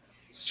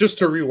 Just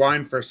to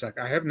rewind for a sec,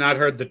 I have not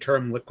heard the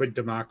term liquid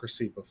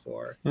democracy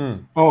before.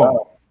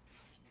 Oh,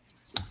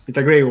 it's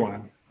a great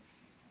one.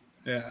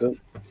 Yeah,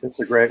 it's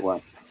a great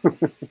one.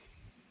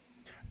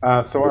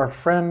 So our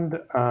friend,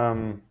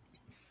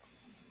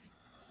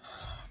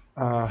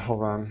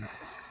 hold on,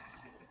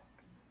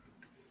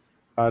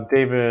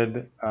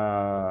 David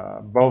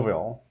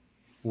Boville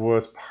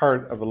was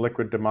part of the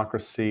liquid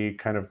democracy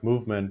kind of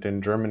movement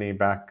in Germany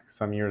back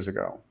some years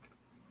ago.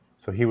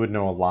 So he would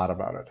know a lot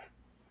about it.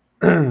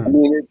 I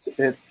mean,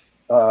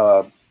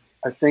 I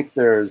think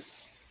there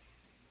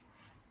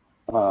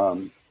are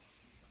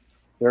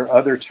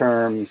other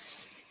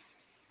terms.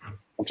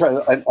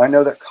 I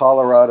know that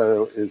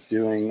Colorado is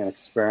doing an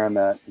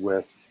experiment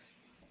with.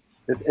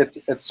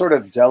 It's sort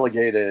of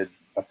delegated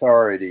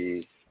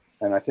authority,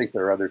 and I think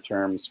there are other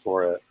terms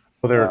for it.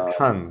 Well, there are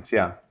tons,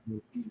 yeah.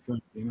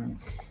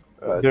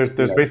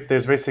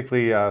 There's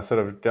basically sort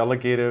of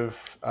delegative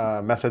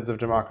methods of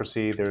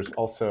democracy. There's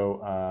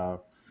also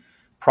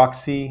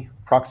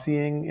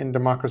proxying in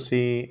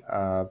democracy.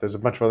 There's a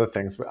bunch of other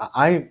things. But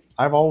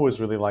I've always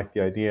really liked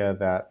the idea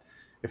that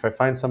if I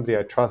find somebody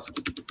I trust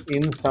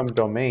in some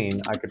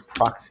domain, I could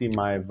proxy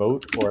my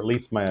vote or at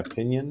least my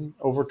opinion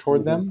over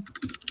toward them.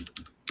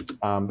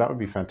 That would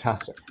be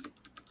fantastic.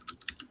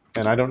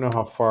 And I don't know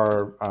how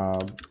far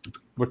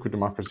liquid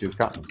democracy has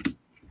gotten.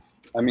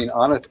 I mean,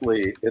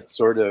 honestly, it's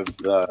sort of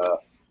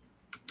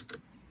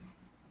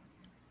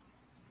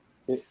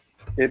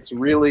it's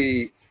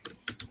really,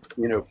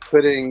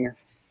 putting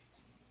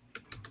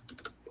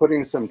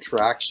some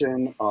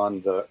traction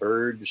on the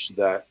urge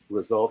that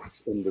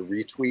results in the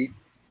retweet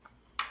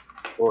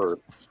or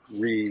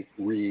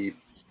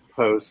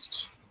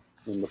repost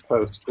in the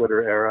post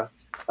Twitter era.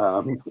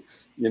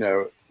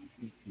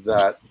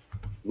 That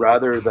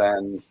rather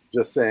than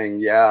just saying,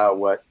 yeah,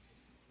 what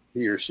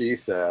he or she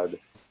said,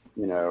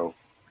 you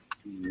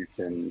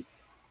can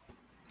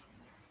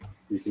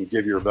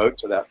give your vote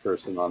to that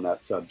person on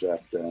that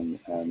subject and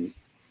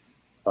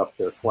up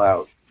their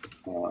clout.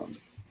 And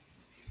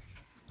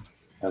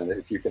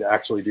if you could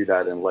actually do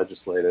that in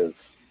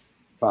legislative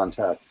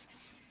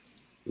contexts,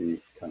 it'd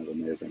be kind of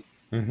amazing.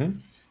 Mm-hmm.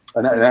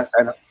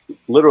 And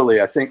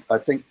literally, I think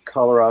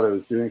Colorado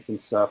is doing some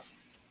stuff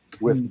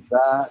with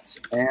that,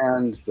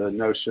 and the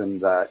notion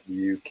that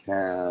you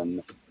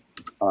can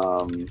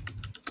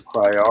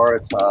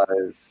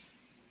prioritize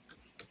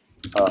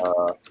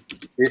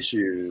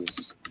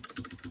issues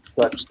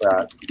such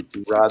that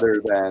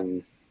rather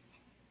than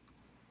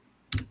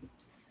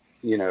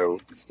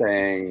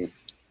saying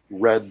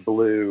red,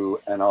 blue,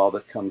 and all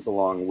that comes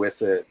along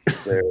with it,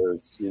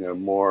 there's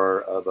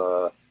more of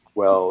a,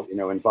 well,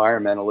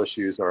 environmental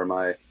issues are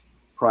my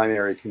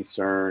primary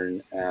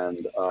concern,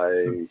 and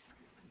I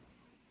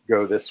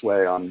go this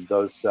way on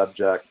those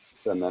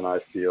subjects, and then I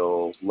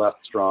feel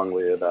less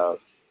strongly about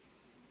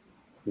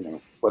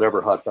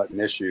whatever hot button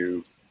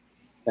issue.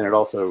 And it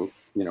also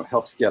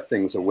helps get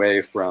things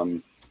away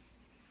from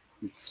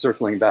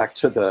circling back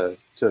to the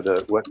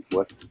what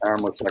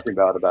Aaron was talking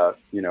about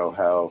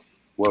how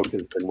woke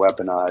has been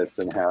weaponized,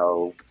 and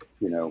how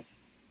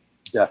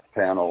death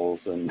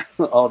panels and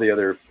all the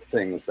other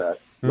things that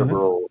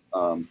liberal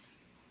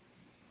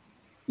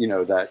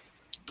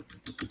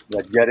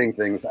that getting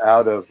things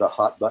out of the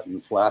hot button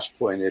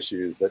flashpoint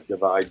issues that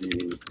divide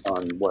you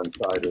on one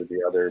side or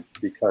the other,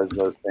 because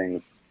those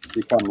things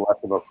become less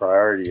of a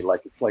priority.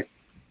 Like, it's like,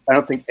 I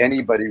don't think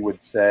anybody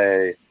would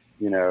say,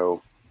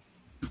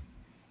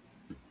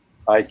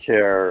 I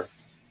care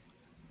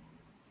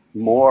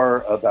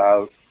more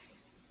about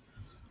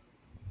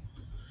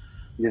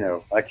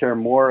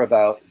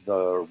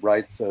the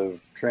rights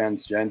of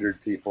transgendered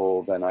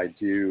people than I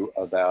do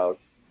about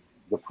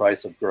the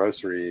price of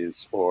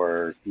groceries,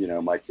 or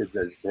my kids'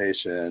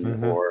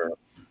 education, or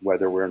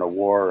whether we're in a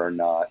war or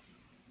not.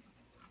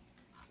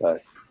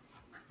 But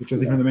which is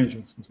different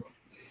dimensions as well.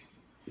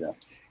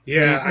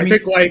 Yeah. I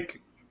think,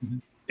 like,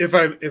 if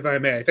I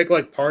may, I think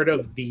like part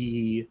of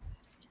the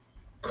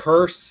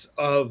curse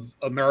of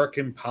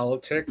American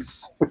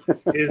politics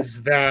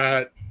is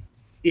that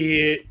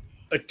it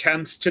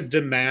attempts to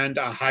demand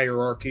a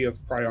hierarchy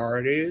of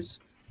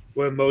priorities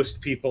when most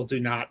people do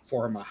not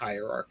form a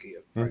hierarchy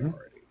of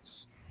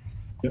priorities.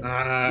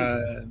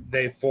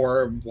 They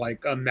form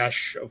like a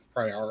mesh of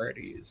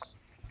priorities.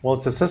 Well,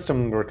 it's a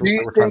system we're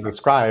trying to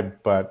describe,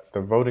 but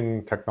the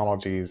voting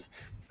technologies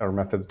or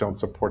methods don't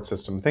support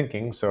system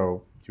thinking,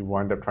 so you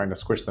wind up trying to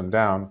squish them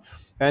down,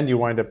 and you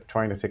wind up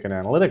trying to take an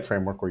analytic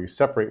framework where you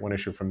separate one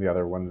issue from the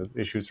other when the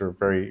issues are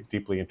very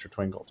deeply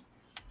intertwined.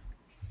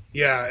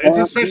 Yeah, it's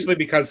especially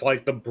because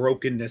like the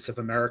brokenness of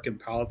American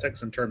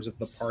politics in terms of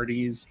the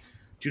parties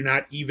do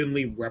not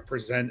evenly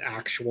represent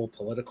actual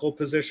political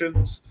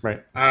positions.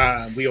 Right.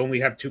 We only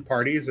have two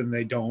parties, and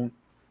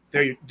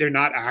they're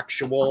not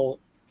actual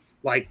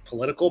like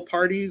political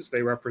parties.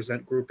 They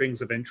represent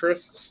groupings of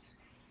interests.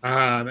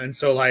 And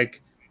so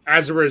like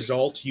as a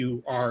result,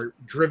 you are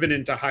driven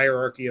into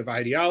hierarchy of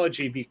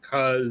ideology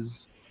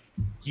because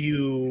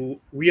you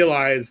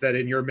realize that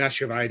in your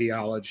mesh of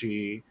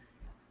ideology,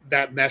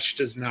 that mesh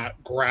does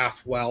not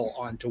graph well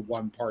onto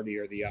one party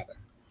or the other.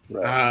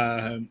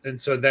 Right. And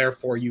so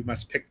therefore you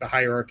must pick the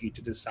hierarchy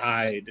to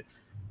decide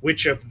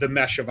which of the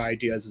mesh of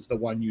ideas is the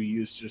one you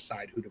use to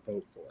decide who to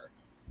vote for.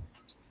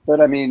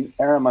 But I mean,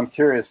 Aram, I'm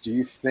curious, do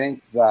you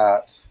think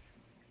that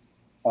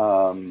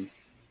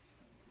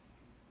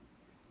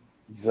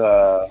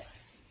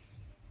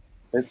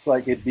it's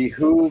like it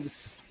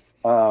behooves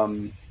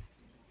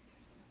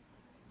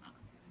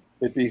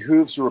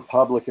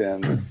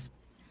Republicans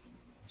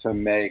to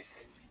make,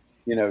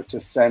 to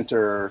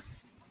center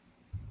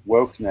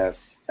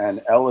wokeness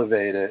and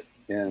elevate it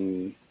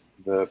in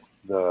the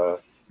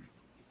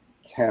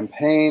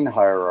campaign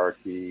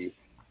hierarchy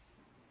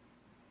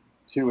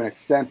to an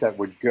extent that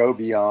would go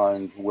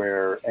beyond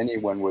where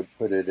anyone would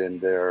put it in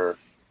their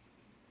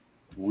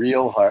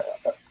real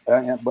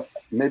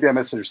maybe I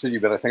misunderstood you,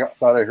 but I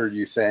thought I heard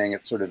you saying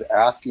it's sort of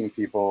asking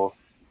people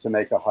to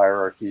make a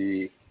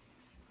hierarchy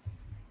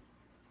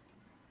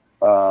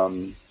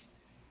when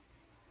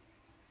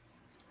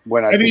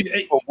I think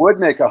people would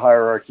make a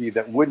hierarchy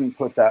that wouldn't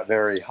put that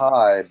very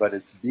high, but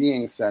it's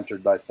being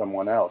centered by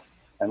someone else.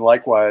 And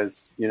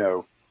likewise,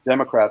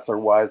 Democrats are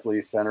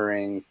wisely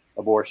centering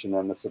abortion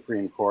in the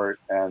Supreme Court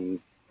and,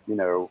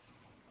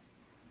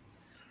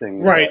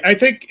 things. Right. I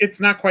think it's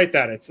not quite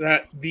that. It's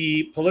that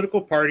the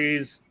political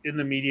parties in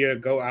the media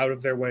go out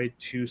of their way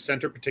to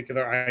center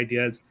particular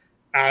ideas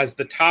as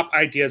the top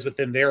ideas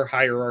within their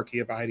hierarchy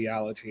of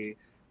ideology.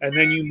 And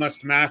then you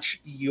must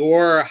match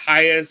your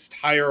highest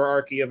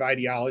hierarchy of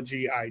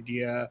ideology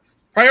idea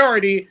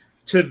priority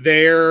to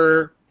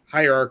their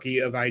hierarchy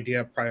of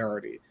idea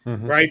priority.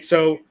 Mm-hmm. Right?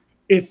 So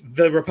if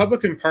the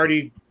Republican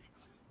Party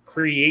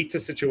creates a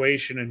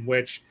situation in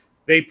which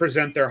they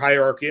present their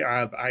hierarchy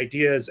of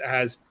ideas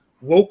as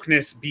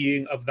wokeness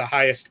being of the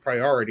highest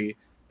priority,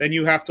 then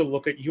you have to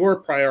look at your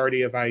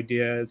priority of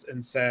ideas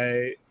and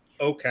say,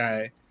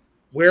 okay,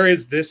 where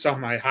is this on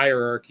my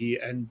hierarchy,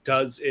 and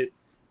does it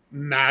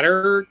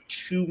matter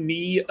to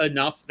me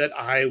enough that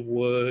I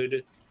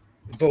would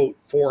vote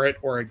for it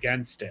or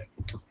against it?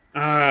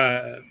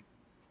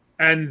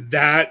 And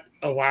that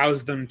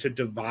allows them to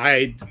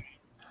divide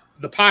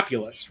the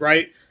populace,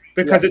 right?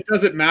 Because it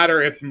doesn't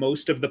matter if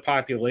most of the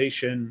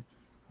population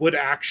would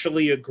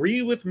actually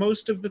agree with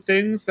most of the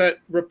things that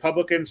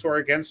Republicans who are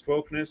against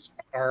wokeness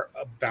are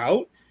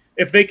about.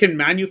 If they can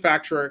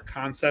manufacture a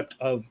concept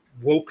of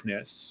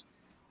wokeness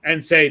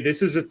and say,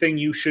 this is a thing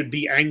you should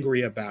be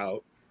angry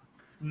about,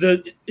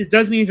 it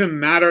doesn't even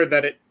matter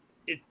that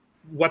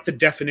what the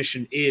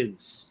definition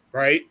is,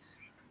 right?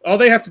 All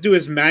they have to do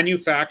is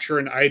manufacture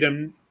an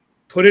item,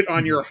 put it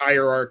on your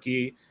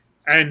hierarchy,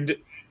 and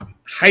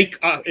hike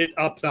it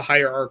up the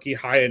hierarchy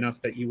high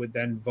enough that you would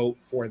then vote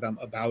for them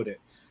about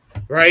it,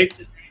 right?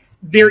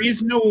 There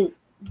is no...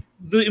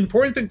 The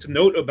important thing to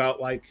note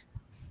about like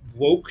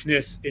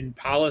wokeness in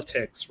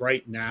politics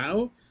right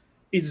now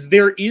is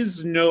there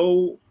is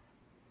no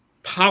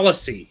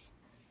policy,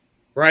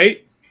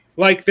 right?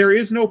 Like there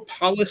is no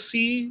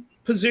policy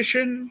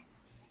position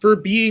for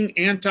being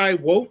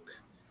anti-woke.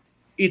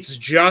 It's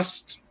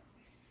just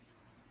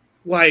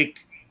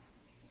like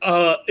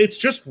it's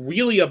just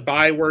really a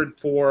byword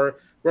for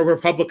where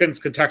Republicans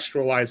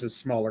contextualize as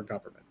smaller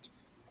government,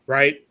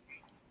 right?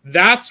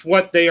 That's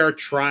what they are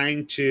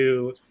trying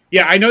to...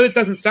 Yeah, I know that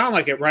doesn't sound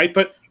like it, right?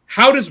 But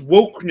how does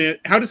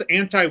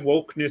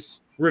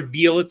anti-wokeness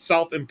reveal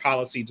itself in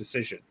policy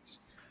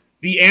decisions?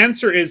 The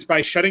answer is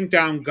by shutting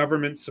down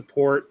government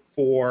support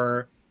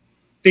for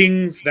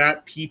things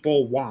that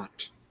people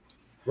want,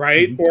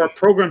 right? Mm-hmm. Or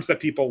programs that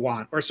people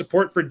want, or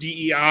support for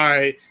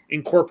DEI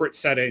in corporate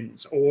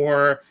settings,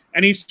 or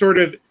any sort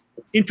of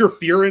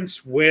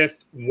interference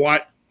with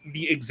what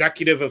the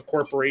executive of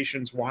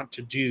corporations want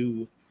to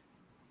do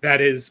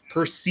that is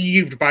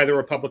perceived by the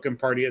Republican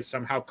Party as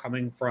somehow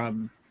coming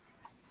from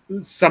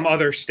some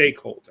other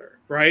stakeholder,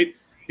 right?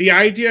 The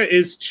idea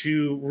is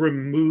to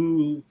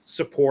remove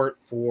support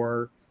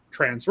for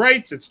trans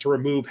rights. It's to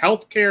remove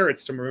healthcare.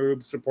 It's to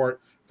remove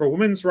support for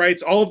women's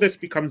rights. All of this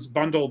becomes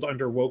bundled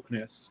under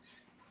wokeness.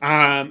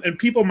 And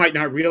people might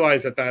not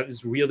realize that that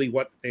is really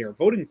what they are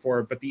voting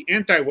for, but the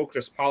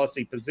anti-wokeness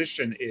policy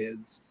position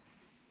is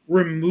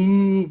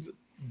remove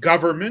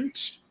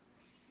government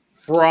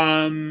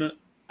from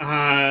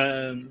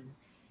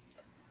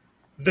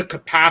the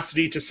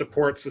capacity to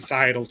support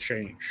societal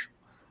change,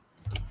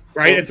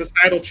 right? And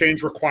societal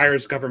change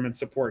requires government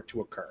support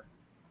to occur.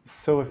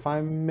 So if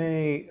I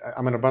may,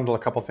 I'm going to bundle a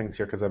couple things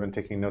here because I've been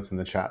taking notes in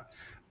the chat.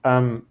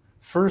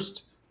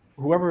 First,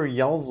 whoever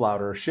yells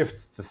louder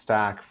shifts the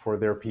stack for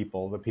their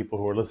people, the people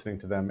who are listening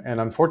to them, and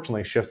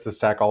unfortunately shifts the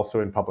stack also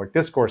in public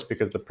discourse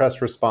because the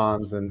press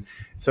responds, and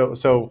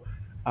so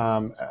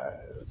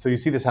you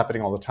see this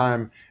happening all the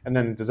time. And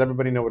then, does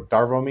everybody know what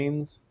Darvo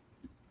means?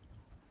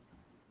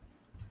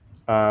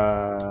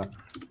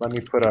 Let me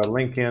put a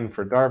link in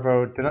for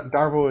Darvo.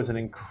 Darvo is an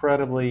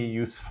incredibly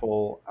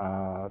useful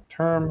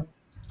term.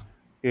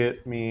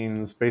 It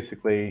means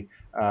basically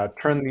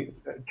turn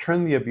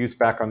the abuse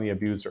back on the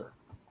abuser,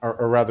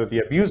 or rather the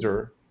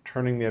abuser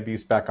turning the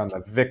abuse back on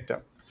the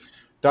victim.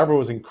 Darbo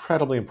was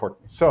incredibly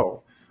important.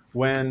 So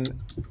when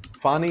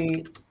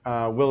Fani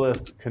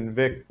Willis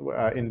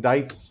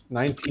indicts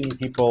 19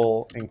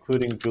 people,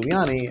 including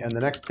Giuliani, and the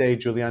next day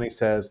Giuliani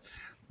says,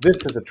 "This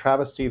is a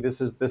travesty.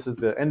 This is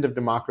the end of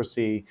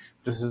democracy.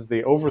 This is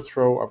the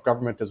overthrow of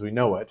government as we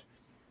know it."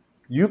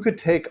 You could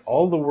take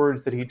all the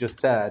words that he just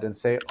said and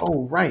say,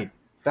 "Oh, right,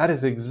 that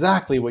is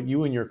exactly what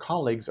you and your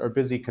colleagues are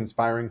busy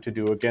conspiring to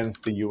do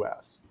against the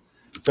U.S."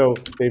 So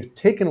they've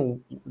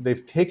taken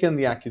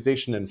the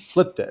accusation and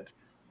flipped it,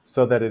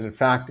 so that it in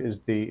fact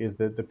is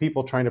the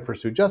people trying to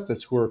pursue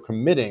justice who are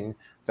committing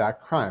that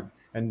crime.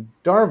 And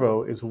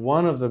Darvo is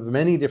one of the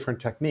many different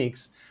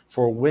techniques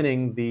for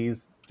winning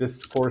these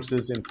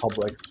discourses in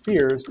public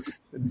spheres.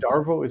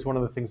 Darvo is one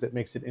of the things that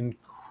makes it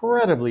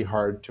incredibly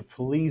hard to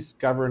police,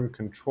 govern,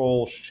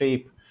 control,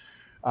 shape,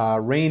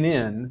 rein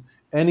in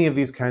any of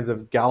these kinds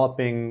of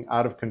galloping,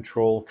 out of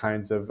control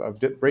kinds of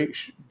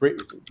breaks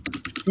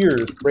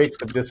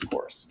of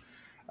discourse.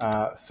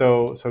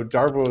 So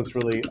Darvo is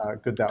really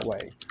good that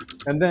way.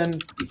 And then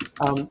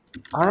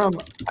Aram,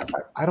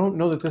 I don't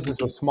know that this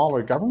is a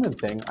smaller government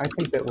thing. I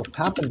think that what's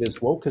happened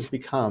is woke has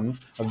become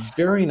a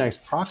very nice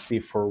proxy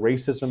for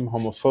racism,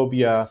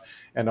 homophobia,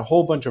 and a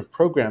whole bunch of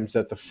programs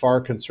that the far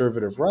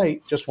conservative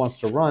right just wants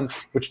to run,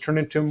 which turn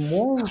into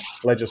more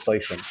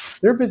legislation.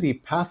 They're busy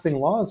passing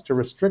laws to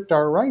restrict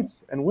our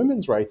rights and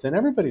women's rights and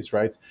everybody's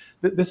rights.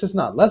 This is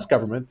not less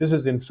government. This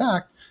is, in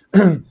fact,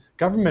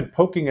 government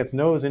poking its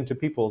nose into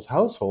people's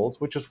households,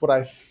 which is what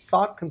I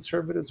thought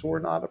conservatives were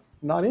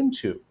not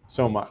into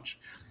so much.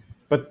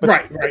 But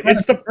right.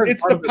 It's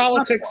the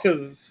politics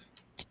of,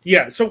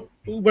 yeah. So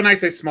when I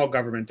say small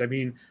government, I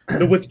mean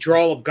the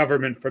withdrawal of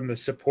government from the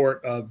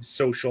support of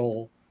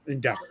social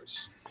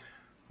endeavors,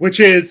 which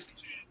is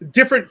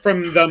different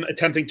from them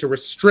attempting to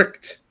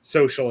restrict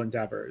social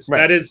endeavors. Right.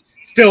 That is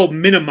still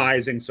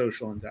minimizing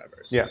social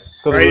endeavors. Yes.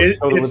 So the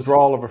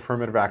withdrawal of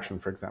affirmative action,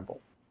 for example.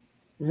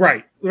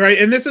 Right.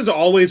 And this is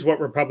always what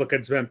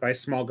Republicans meant by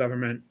small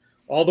government,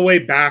 all the way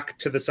back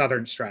to the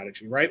Southern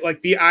strategy, right?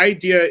 Like the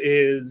idea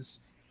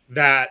is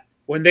that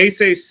when they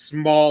say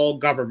small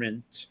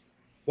government,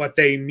 what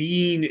they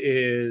mean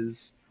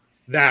is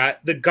that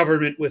the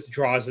government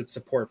withdraws its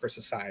support for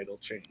societal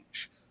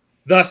change.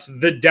 Thus,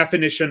 the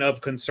definition of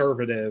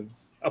conservative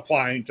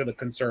applying to the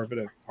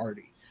Conservative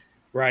Party,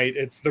 right?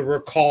 It's the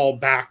recall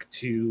back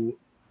to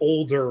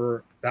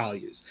older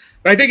values.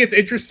 But I think it's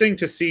interesting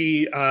to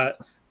see...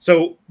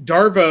 So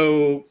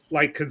Darvo,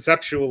 like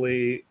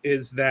conceptually,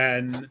 is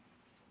then,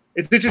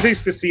 it's interesting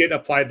to see it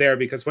applied there,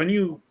 because when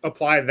you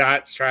apply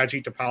that strategy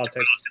to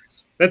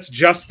politics, that's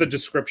just the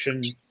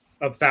description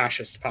of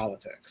fascist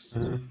politics,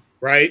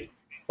 right?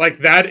 Like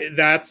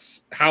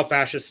that's how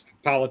fascist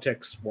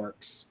politics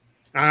works.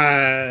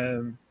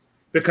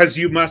 Because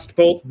you must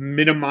both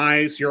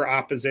minimize your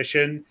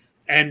opposition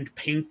and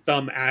paint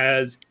them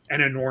as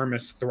an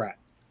enormous threat.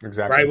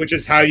 Exactly. Right? Which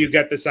is how you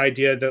get this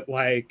idea that,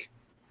 like,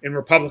 in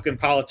Republican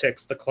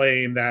politics, the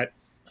claim that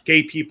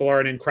gay people are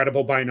an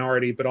incredible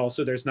minority, but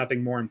also there's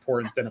nothing more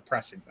important than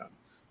oppressing them.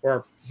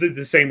 Or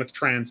the same with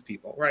trans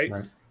people, right?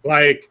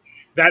 Like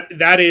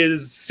that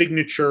is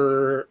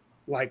signature,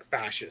 like,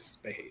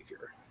 fascist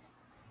behavior.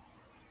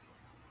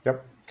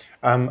 Yep.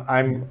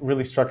 I'm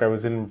really struck. I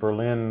was in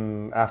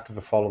Berlin after the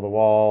fall of the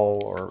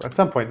wall, or at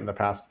some point in the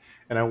past,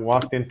 and I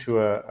walked into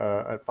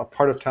a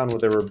part of town where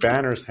there were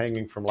banners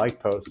hanging from light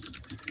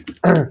posts.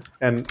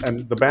 and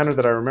the banner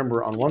that I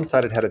remember, on one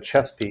side it had a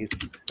chess piece,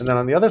 and then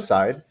on the other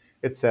side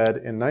it said,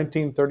 in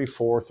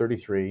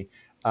 1934-33,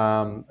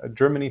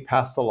 Germany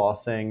passed a law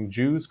saying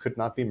Jews could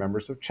not be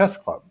members of chess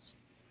clubs.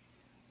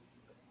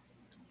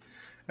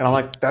 And I'm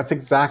like, that's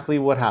exactly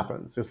what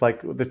happens. It's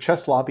like the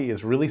chess lobby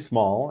is really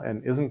small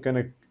and isn't going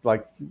to,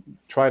 like,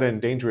 try to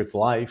endanger its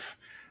life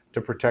to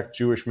protect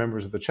Jewish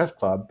members of the chess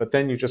club, but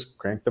then you just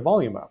crank the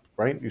volume up,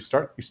 right? You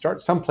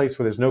start someplace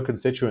where there's no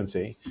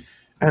constituency,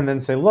 and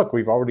then say, look,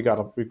 we've already got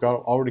a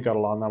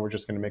law, now we're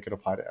just going to make it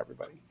apply to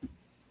everybody.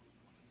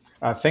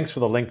 Thanks for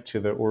the link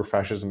to the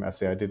Ur-Fascism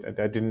essay. I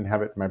didn't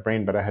have it in my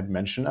brain, but I had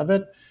mention of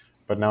it.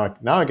 But now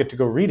I get to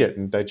go read it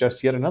and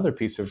digest yet another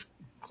piece of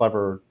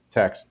clever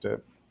text.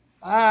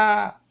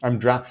 I'm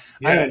drowning.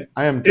 Yeah,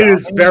 I am. It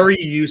is very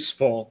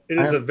useful. It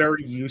is a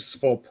very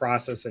useful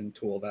processing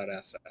tool, that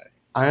essay.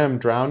 I am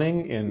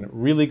drowning in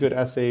really good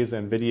essays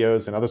and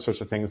videos and other sorts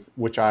of things,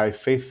 which I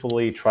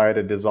faithfully try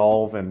to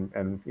dissolve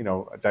and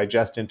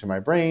digest into my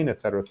brain,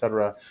 et cetera, et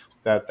cetera.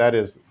 That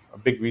is a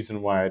big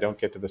reason why I don't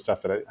get to the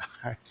stuff that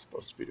I'm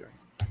supposed to be doing.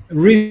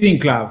 Reading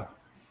club.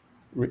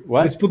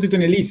 What? Let's put it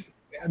on a list.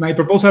 My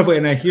proposal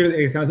when I hear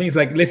the kind of things,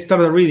 like, let's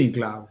start a reading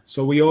club,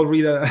 so we all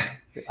read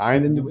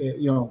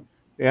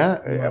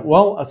Yeah.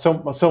 Well,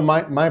 so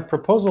my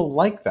proposal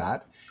like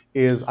that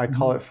is, I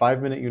call it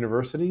 5-minute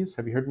universities.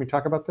 Have you heard me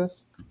talk about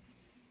this?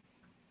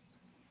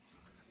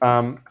 We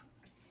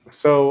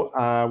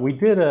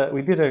did a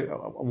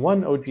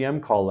one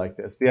OGM call like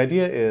this. The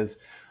idea is,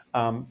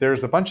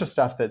 there's a bunch of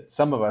stuff that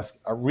some of us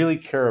really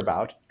care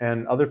about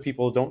and other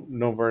people don't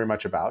know very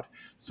much about.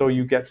 So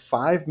you get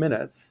 5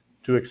 minutes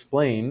to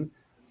explain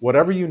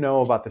whatever you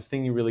know about this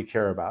thing you really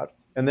care about.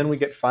 and then we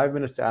get 5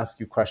 minutes to ask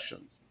you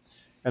questions.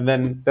 And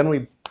then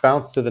we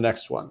bounce to the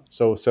next one.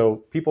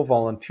 So people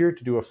volunteer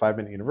to do a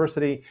 5-minute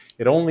university.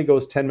 It only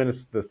goes 10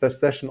 minutes. The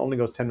session only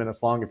goes 10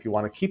 minutes long. If you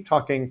want to keep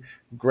talking,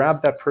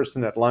 grab that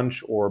person at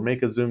lunch or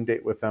make a Zoom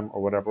date with them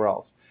or whatever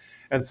else.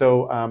 And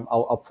so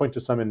I'll point to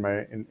some in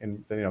my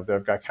that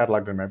I've got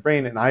cataloged in my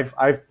brain, and I've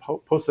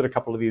posted a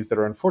couple of these that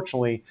are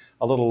unfortunately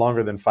a little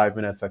longer than 5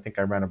 minutes. I think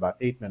I ran about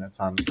 8 minutes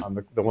on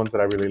the ones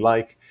that I really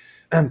like.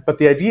 But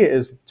the idea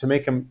is to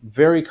make them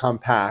very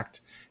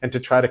compact and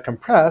to try to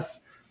compress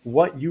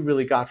what you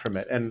really got from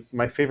it. And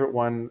my favorite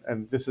one,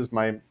 and this is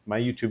my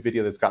YouTube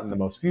video that's gotten the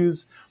most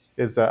views,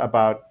 is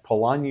about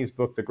Polanyi's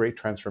book, The Great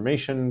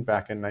Transformation,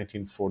 back in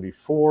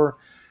 1944.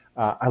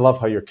 I love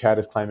how your cat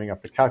is climbing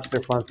up the couch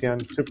there,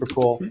 Flancian. Super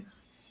cool.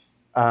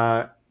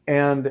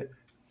 And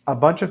a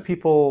bunch of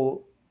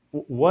people,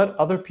 what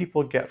other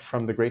people get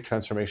from The Great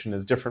Transformation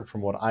is different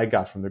from what I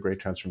got from The Great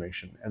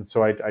Transformation. And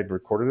so I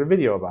recorded a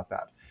video about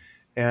that.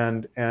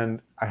 And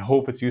I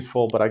hope it's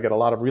useful, but I get a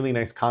lot of really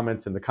nice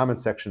comments in the comment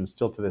section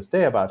still to this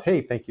day about,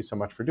 hey, thank you so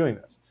much for doing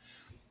this.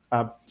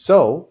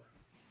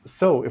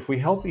 So if we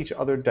help each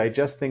other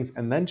digest things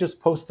and then just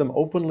post them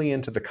openly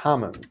into the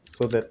commons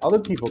so that other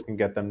people can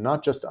get them,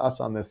 not just us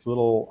on this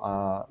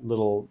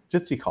little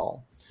Jitsi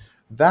call,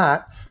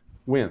 that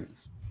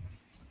wins.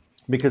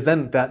 Because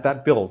then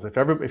that builds.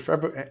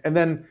 And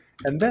then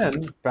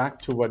back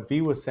to what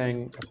V was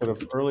saying sort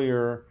of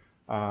earlier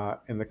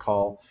in the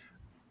call,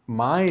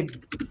 my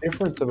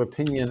difference of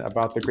opinion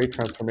about the Great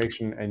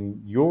Transformation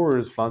and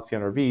yours,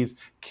 Flancian or V's,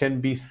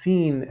 can be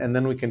seen, and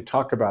then we can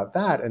talk about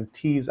that and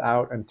tease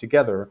out and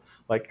together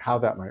like how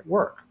that might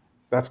work.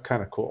 That's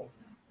kind of cool.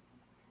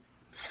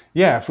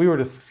 Yeah, if we were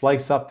to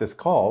slice up this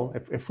call,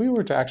 if we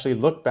were to actually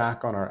look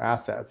back on our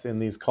assets in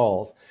these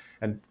calls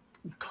and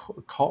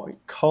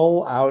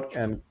cull out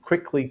and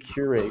quickly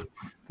curate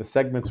the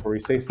segments where we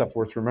say stuff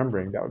worth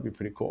remembering, that would be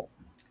pretty cool.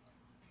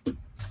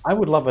 I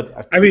would love it.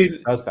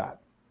 That does that.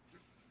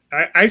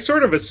 I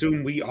sort of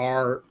assume we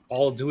are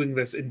all doing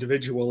this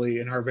individually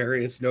in our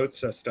various note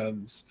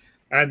systems.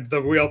 And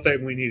the real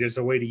thing we need is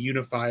a way to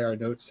unify our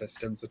note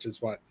systems, which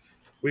is what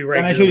we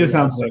regularly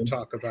also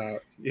talk about.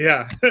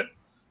 Yeah.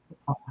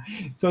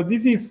 So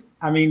this is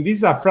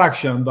a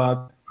fraction,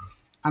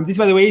 and this,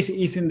 by the way,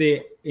 is in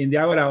the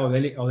Agora of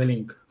the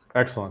link.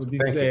 Excellent. So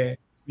this is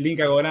link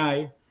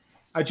Agora.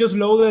 I just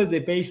loaded the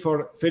page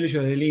for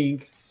fellowship of the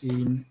link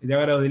in the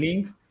Agora of the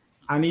link,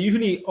 and it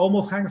usually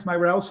almost hangs my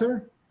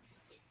browser.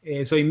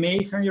 So it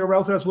may hang your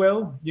browser as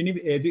well. You need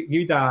to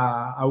give it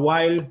a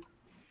while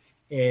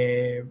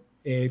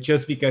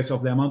just because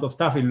of the amount of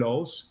stuff it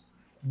loads,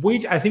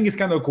 which I think is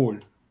kind of cool.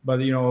 But,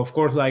 of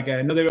course, like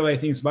not everybody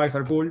thinks bugs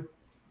are cool.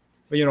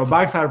 But,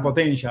 bugs are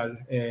potential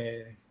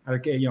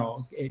of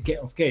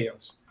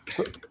chaos.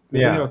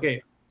 Yeah.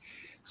 Okay.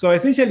 So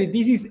essentially,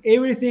 this is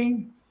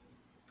everything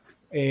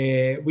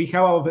we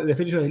have of the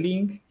feature of the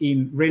link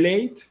in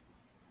Relate.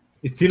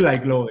 It's still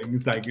like loading.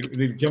 It's like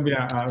jumping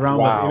around.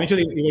 Wow. But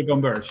eventually, it will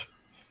converge.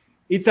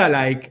 It's a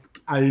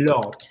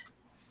lot.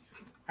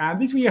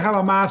 And this we have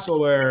amassed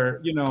over,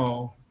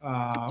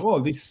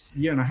 this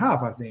year and a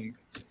half, I think.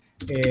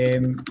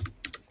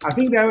 I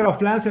think the Agora of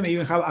Flancian may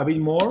even have a bit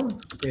more,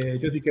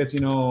 just because,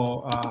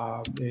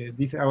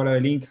 this Agora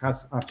link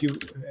has a few,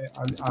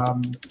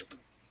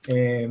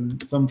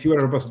 some fewer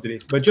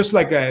repositories, but just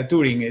like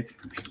touring it,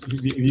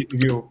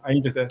 if you are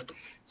interested.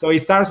 So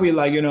it starts with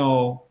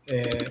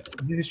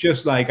this is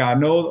just like a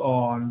node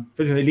on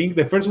the link.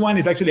 The first one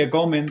is actually a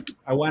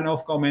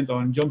one-off comment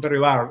on John Perry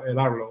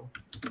Barlow,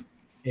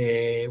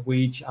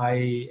 which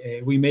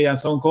we made a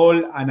song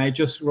call, and I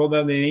just wrote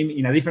down the name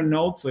in a different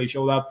node, so it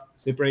showed up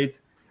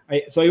separate.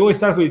 So it always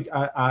starts with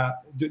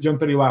John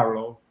Perry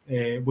Barlow,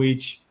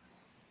 which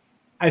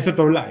I sort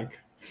of like.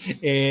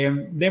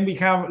 Then we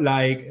have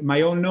like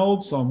my own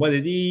notes on what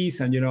it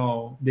is, and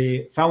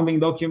the founding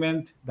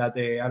document that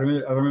I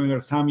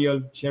remember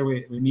Samuel shared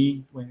with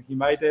me when he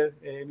invited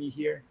me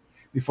here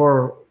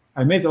before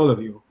I met all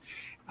of you.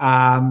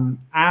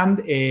 And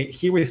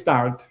here we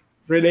start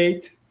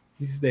Relate.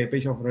 This is the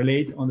page of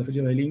Relate on the page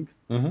of the link.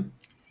 Mm-hmm.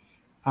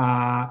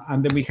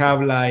 And then we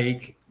have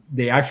like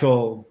the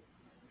actual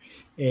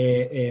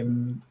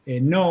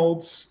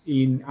nodes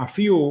in a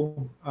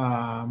few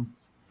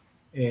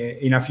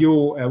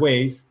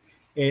ways.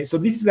 So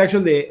this is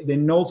actually the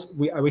notes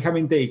we have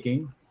been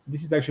taking.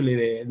 This is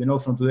actually the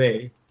notes from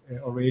today,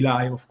 already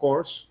live, of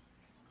course,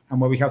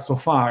 and what we have so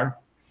far.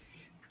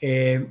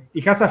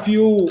 It has a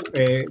few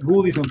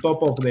goodies on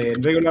top of the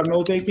regular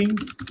note taking.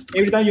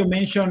 Every time you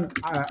mention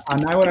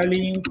an Agora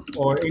link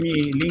or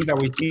any link that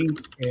we think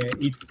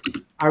is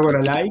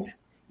Agora-like,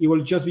 it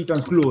will just be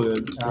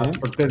transcluded as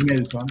per Ted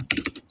Nelson.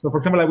 So, for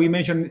example, like we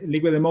mentioned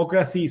Liquid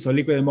Democracy, so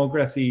Liquid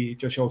Democracy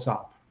just shows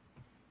up.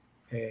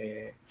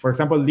 For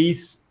example,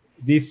 this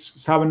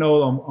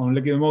subnode on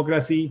Liquid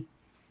Democracy,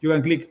 you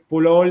can click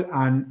pull all,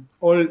 and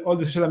all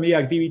the social media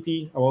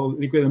activity about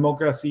Liquid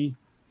Democracy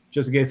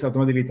just gets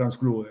automatically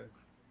transcluded.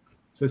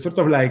 So it's sort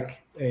of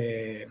like,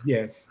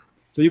 yes.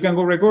 So you can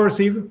go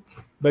recursive,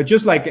 but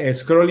just like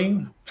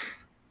scrolling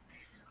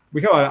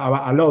we have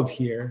a lot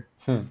here.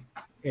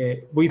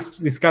 We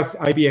discussed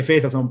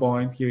IPFS at some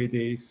point. Here it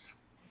is.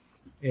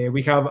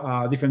 We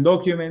have different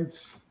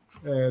documents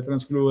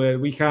transcluded.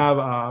 We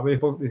have we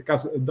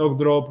discussed dog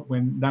drop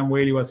when Dan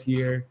Whaley was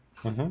here,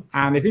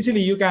 and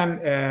essentially you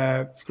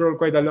can scroll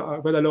quite a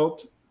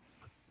lot,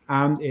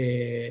 and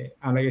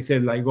like I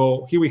said, like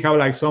go here. We have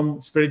like some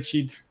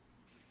spreadsheet.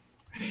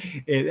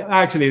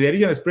 Actually, the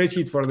original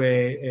spreadsheet for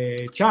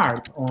the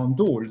chart on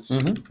tools.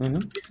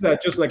 This is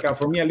just like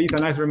for me at least a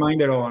nice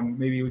reminder on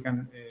maybe we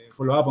can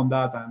follow up on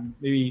that and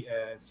maybe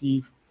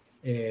see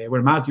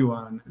where Matthew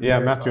and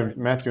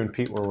Matthew and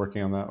Pete were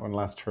working on that one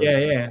last term.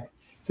 Yeah.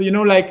 So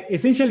like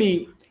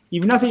essentially,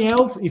 if nothing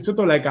else, it's sort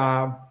of like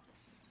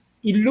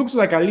it looks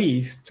like a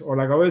list or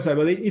like a website,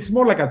 but it's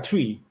more like a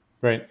tree.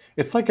 Right.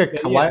 It's like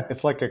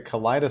it's like a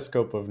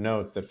kaleidoscope of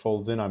notes that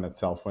folds in on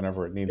itself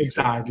whenever it needs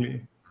to.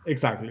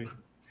 Exactly.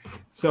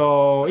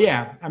 So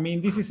yeah, I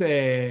mean, this is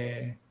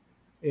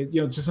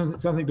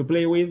just something to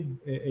play with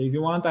if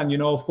you want,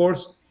 and of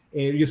course,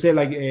 you say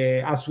like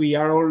as we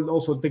are all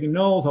also taking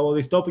notes about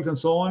these topics and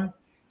so on,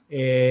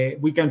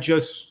 we can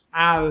just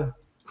add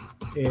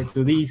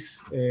to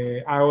this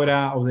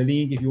Agora of the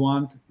link if you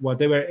want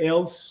whatever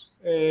else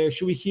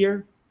should be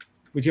here,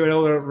 whichever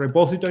other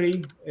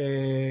repository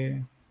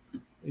we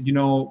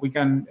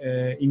can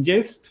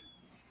ingest.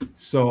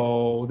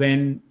 So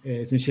then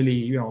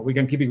essentially, we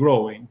can keep it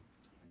growing.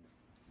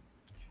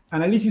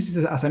 And at least use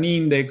it as an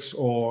index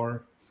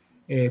or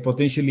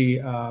potentially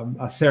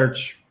a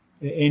search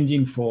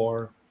engine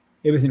for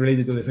everything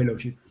related to the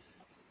fellowship.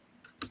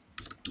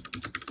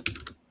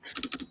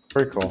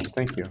 Very cool.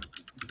 Thank you.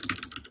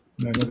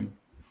 No, nothing.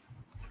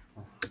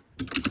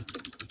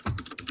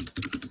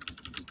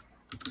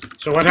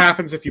 So what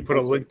happens if you put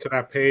a link to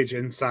that page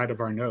inside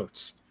of our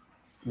notes?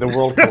 The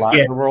world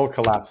collapses. The world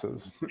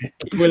collapses.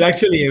 Well,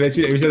 actually,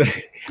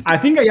 I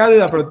think I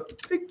added a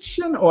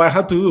protection, or I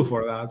had to do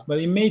for that, but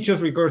it may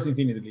just recurse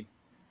infinitely.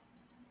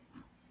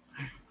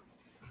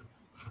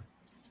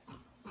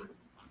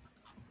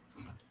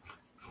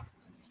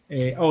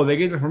 The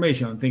gate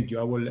information. Thank you.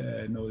 I will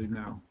note it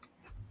now.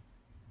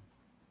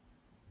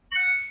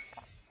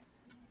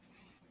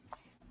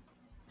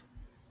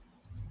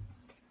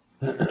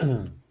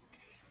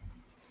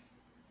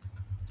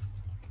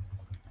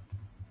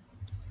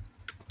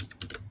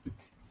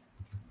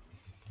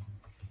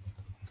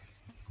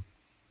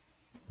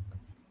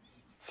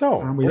 So,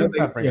 where does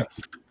that bring us?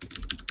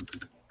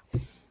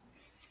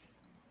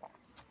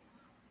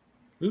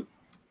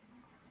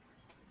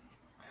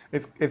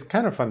 It's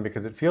kind of fun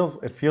because it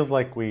feels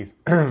like we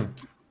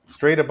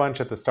strayed a bunch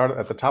at the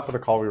top of the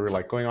call. We were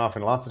like going off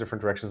in lots of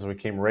different directions, and we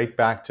came right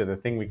back to the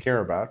thing we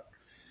care about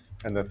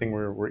and the thing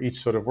we're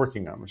each sort of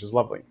working on, which is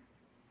lovely.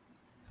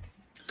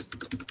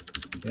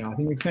 Yeah, I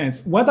think it makes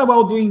sense. What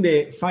about doing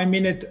the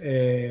 5-minute?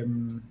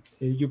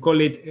 You call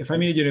it a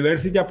 5-minute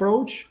university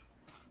approach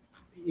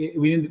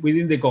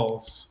within the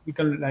goals. We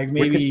can like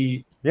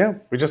maybe.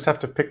 We just have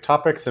to pick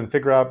topics and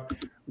figure out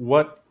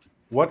what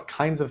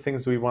kinds of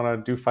things do we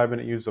want to do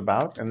 5-minute use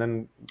about, and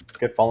then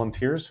get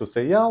volunteers who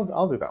say, yeah,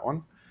 I'll do that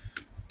one.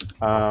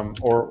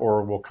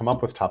 Or we'll come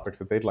up with topics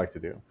that they'd like to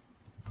do.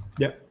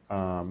 Yeah.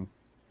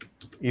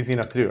 Easy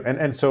enough to do.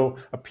 And so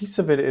a piece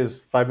of it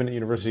is 5-minute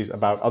universities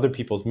about other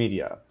people's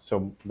media.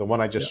 So the one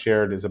I just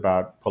shared is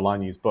about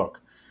Polanyi's book.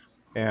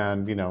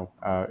 And,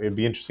 it'd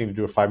be interesting to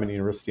do a 5-minute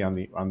university on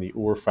the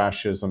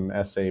Ur-fascism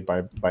essay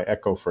by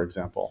Eco, for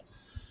example.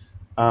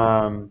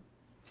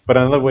 But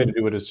another way to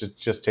do it is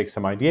just take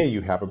some idea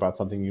you have about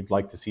something you'd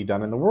like to see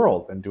done in the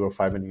world and do a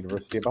 5-minute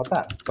university about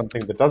that.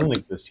 Something that doesn't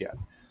exist yet.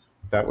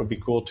 That would be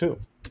cool too.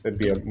 It'd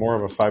be more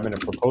of a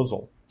 5-minute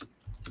proposal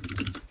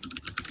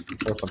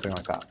or something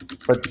like that.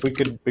 But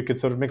we could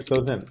sort of mix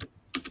those in.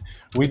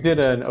 We did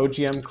an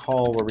OGM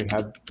call where we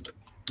had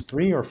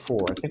 3 or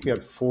 4. I think we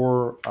had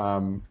 4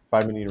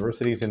 5-minute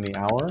universities in the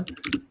hour,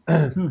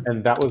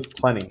 and that was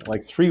plenty.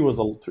 Like 3 was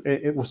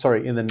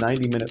in the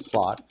 90-minute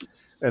slot.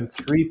 And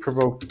 3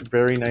 provoked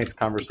very nice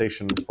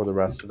conversation for the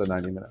rest of the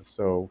 90 minutes.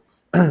 So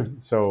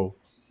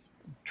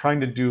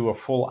trying to do a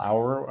full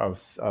hour of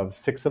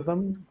 6 of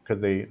them, because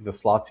the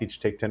slots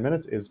each take 10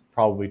 minutes, is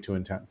probably too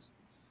intense.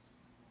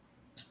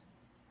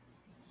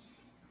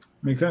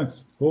 Makes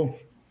sense. Cool.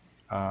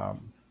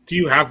 Do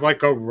you have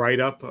like a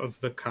write-up of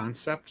the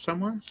concept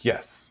somewhere?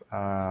 Yes.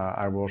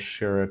 I will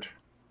share it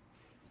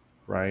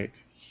right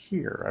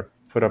here. I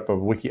put up a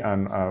wiki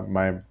on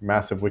my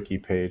massive wiki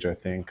page, I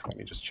think. Let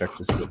me just check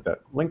to see if that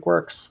link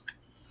works.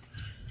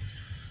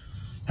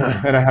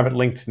 And I have it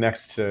linked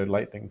next to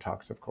Lightning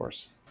Talks, of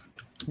course.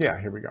 Yeah,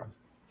 here we go.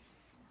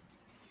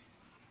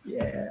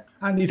 Yeah,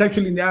 and it's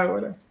actually in the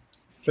Agora.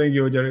 Thank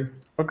you, Jerry.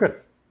 Oh, good.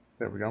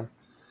 There we go.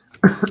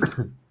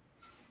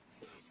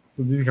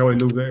 So this is how it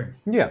looks there.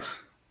 Yeah.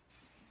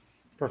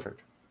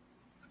 Perfect.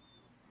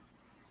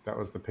 That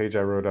was the page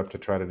I wrote up to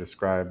try to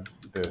describe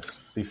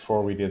this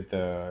before we did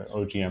the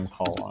OGM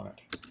call on it.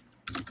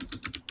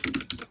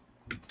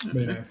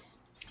 Very nice.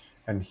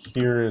 And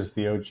here is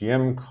the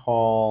OGM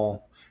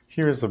call.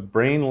 Here's a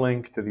brain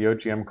link to the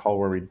OGM call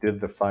where we did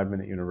the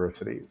 5-minute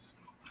universities.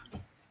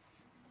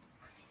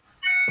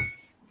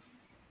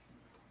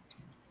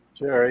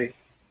 Jerry,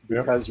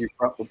 because you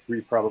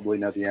probably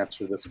know the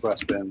answer to this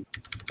question,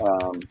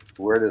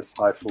 where does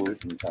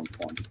highfalutin come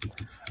from?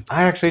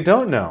 I actually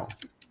don't know.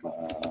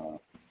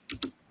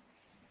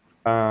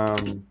 Uh,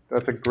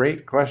 That's a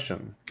great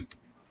question.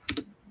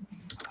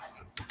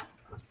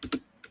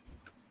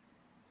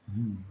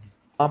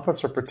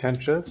 Pompous or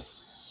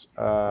pretentious?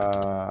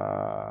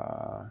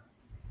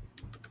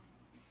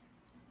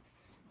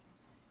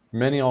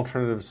 Many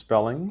alternative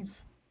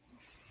spellings.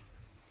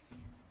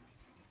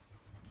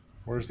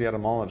 Where's the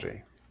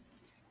etymology?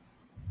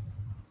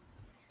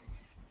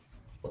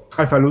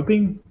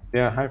 Highfalutin?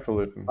 Yeah,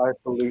 highfalutin.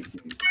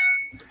 highfalutin.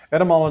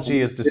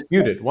 Etymology is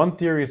disputed. One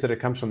theory is that it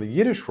comes from the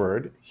Yiddish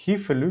word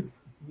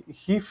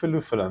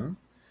hifalufalim,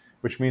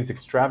 which means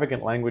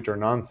extravagant language or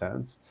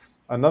nonsense.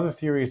 Another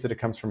theory is that it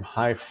comes from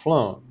high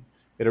flown.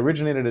 It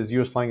originated as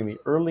US slang in the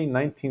early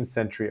 19th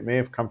century. It may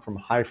have come from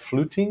high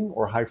fluting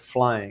or high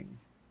flying.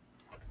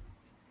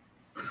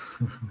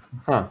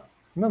 Huh.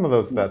 None of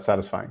those are that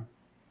satisfying.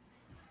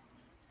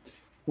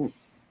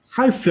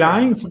 High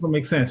flying doesn't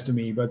make sense to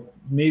me, but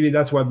maybe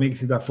that's what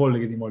makes it a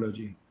phonetic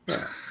etymology.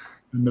 Yeah.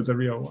 And not a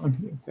real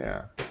one.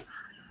 Yeah.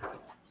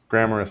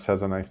 Grammarist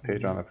has a nice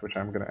page on it, which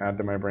I'm going to add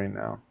to my brain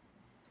now.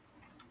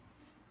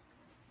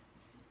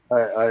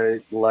 I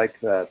like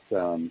that.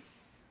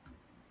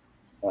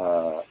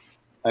 I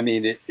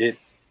mean, it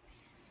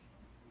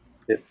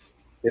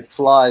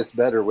flies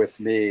better with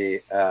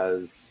me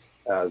as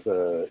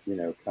a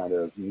kind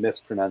of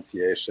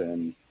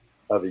mispronunciation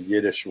of a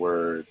Yiddish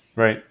word,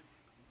 right?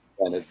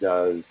 Than it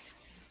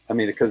does. I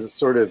mean, because it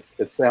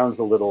sounds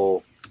a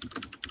little.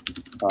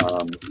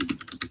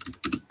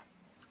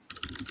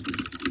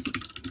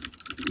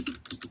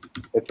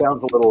 It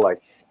sounds a little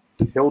like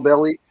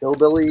hillbilly.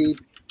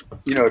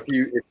 If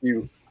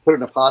you put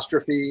an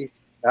apostrophe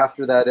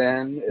after that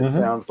N, it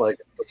sounds like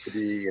it's supposed to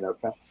be,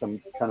 some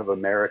kind of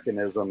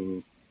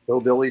Americanism,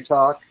 hillbilly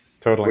talk.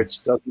 Totally.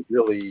 Which doesn't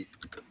really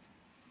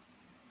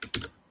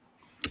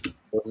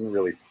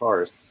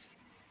parse.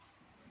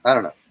 I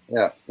don't know.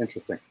 Yeah,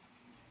 interesting.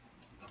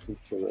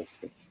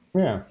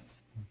 Yeah.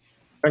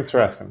 Thanks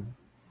for asking.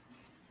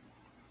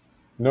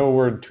 No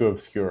word too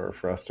obscure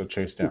for us to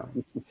chase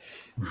down.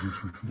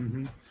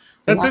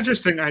 That's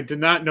interesting. I did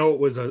not know it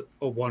was a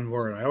one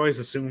word. I always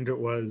assumed it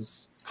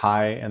was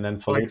high and then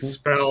falutin. Like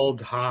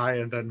spelled high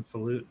and then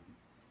falutin.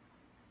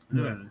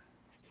 Yeah.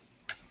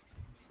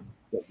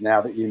 But now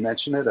that you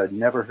mention it, I'd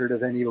never heard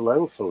of any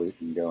low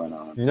falutin going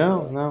on.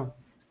 No.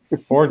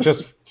 Or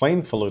just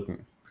plain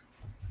falutin.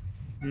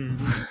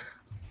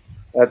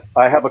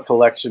 I have a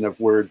collection of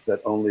words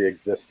that only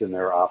exist in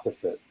their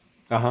opposite.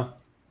 Uh-huh.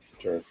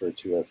 Which I refer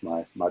to as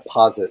my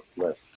posit list.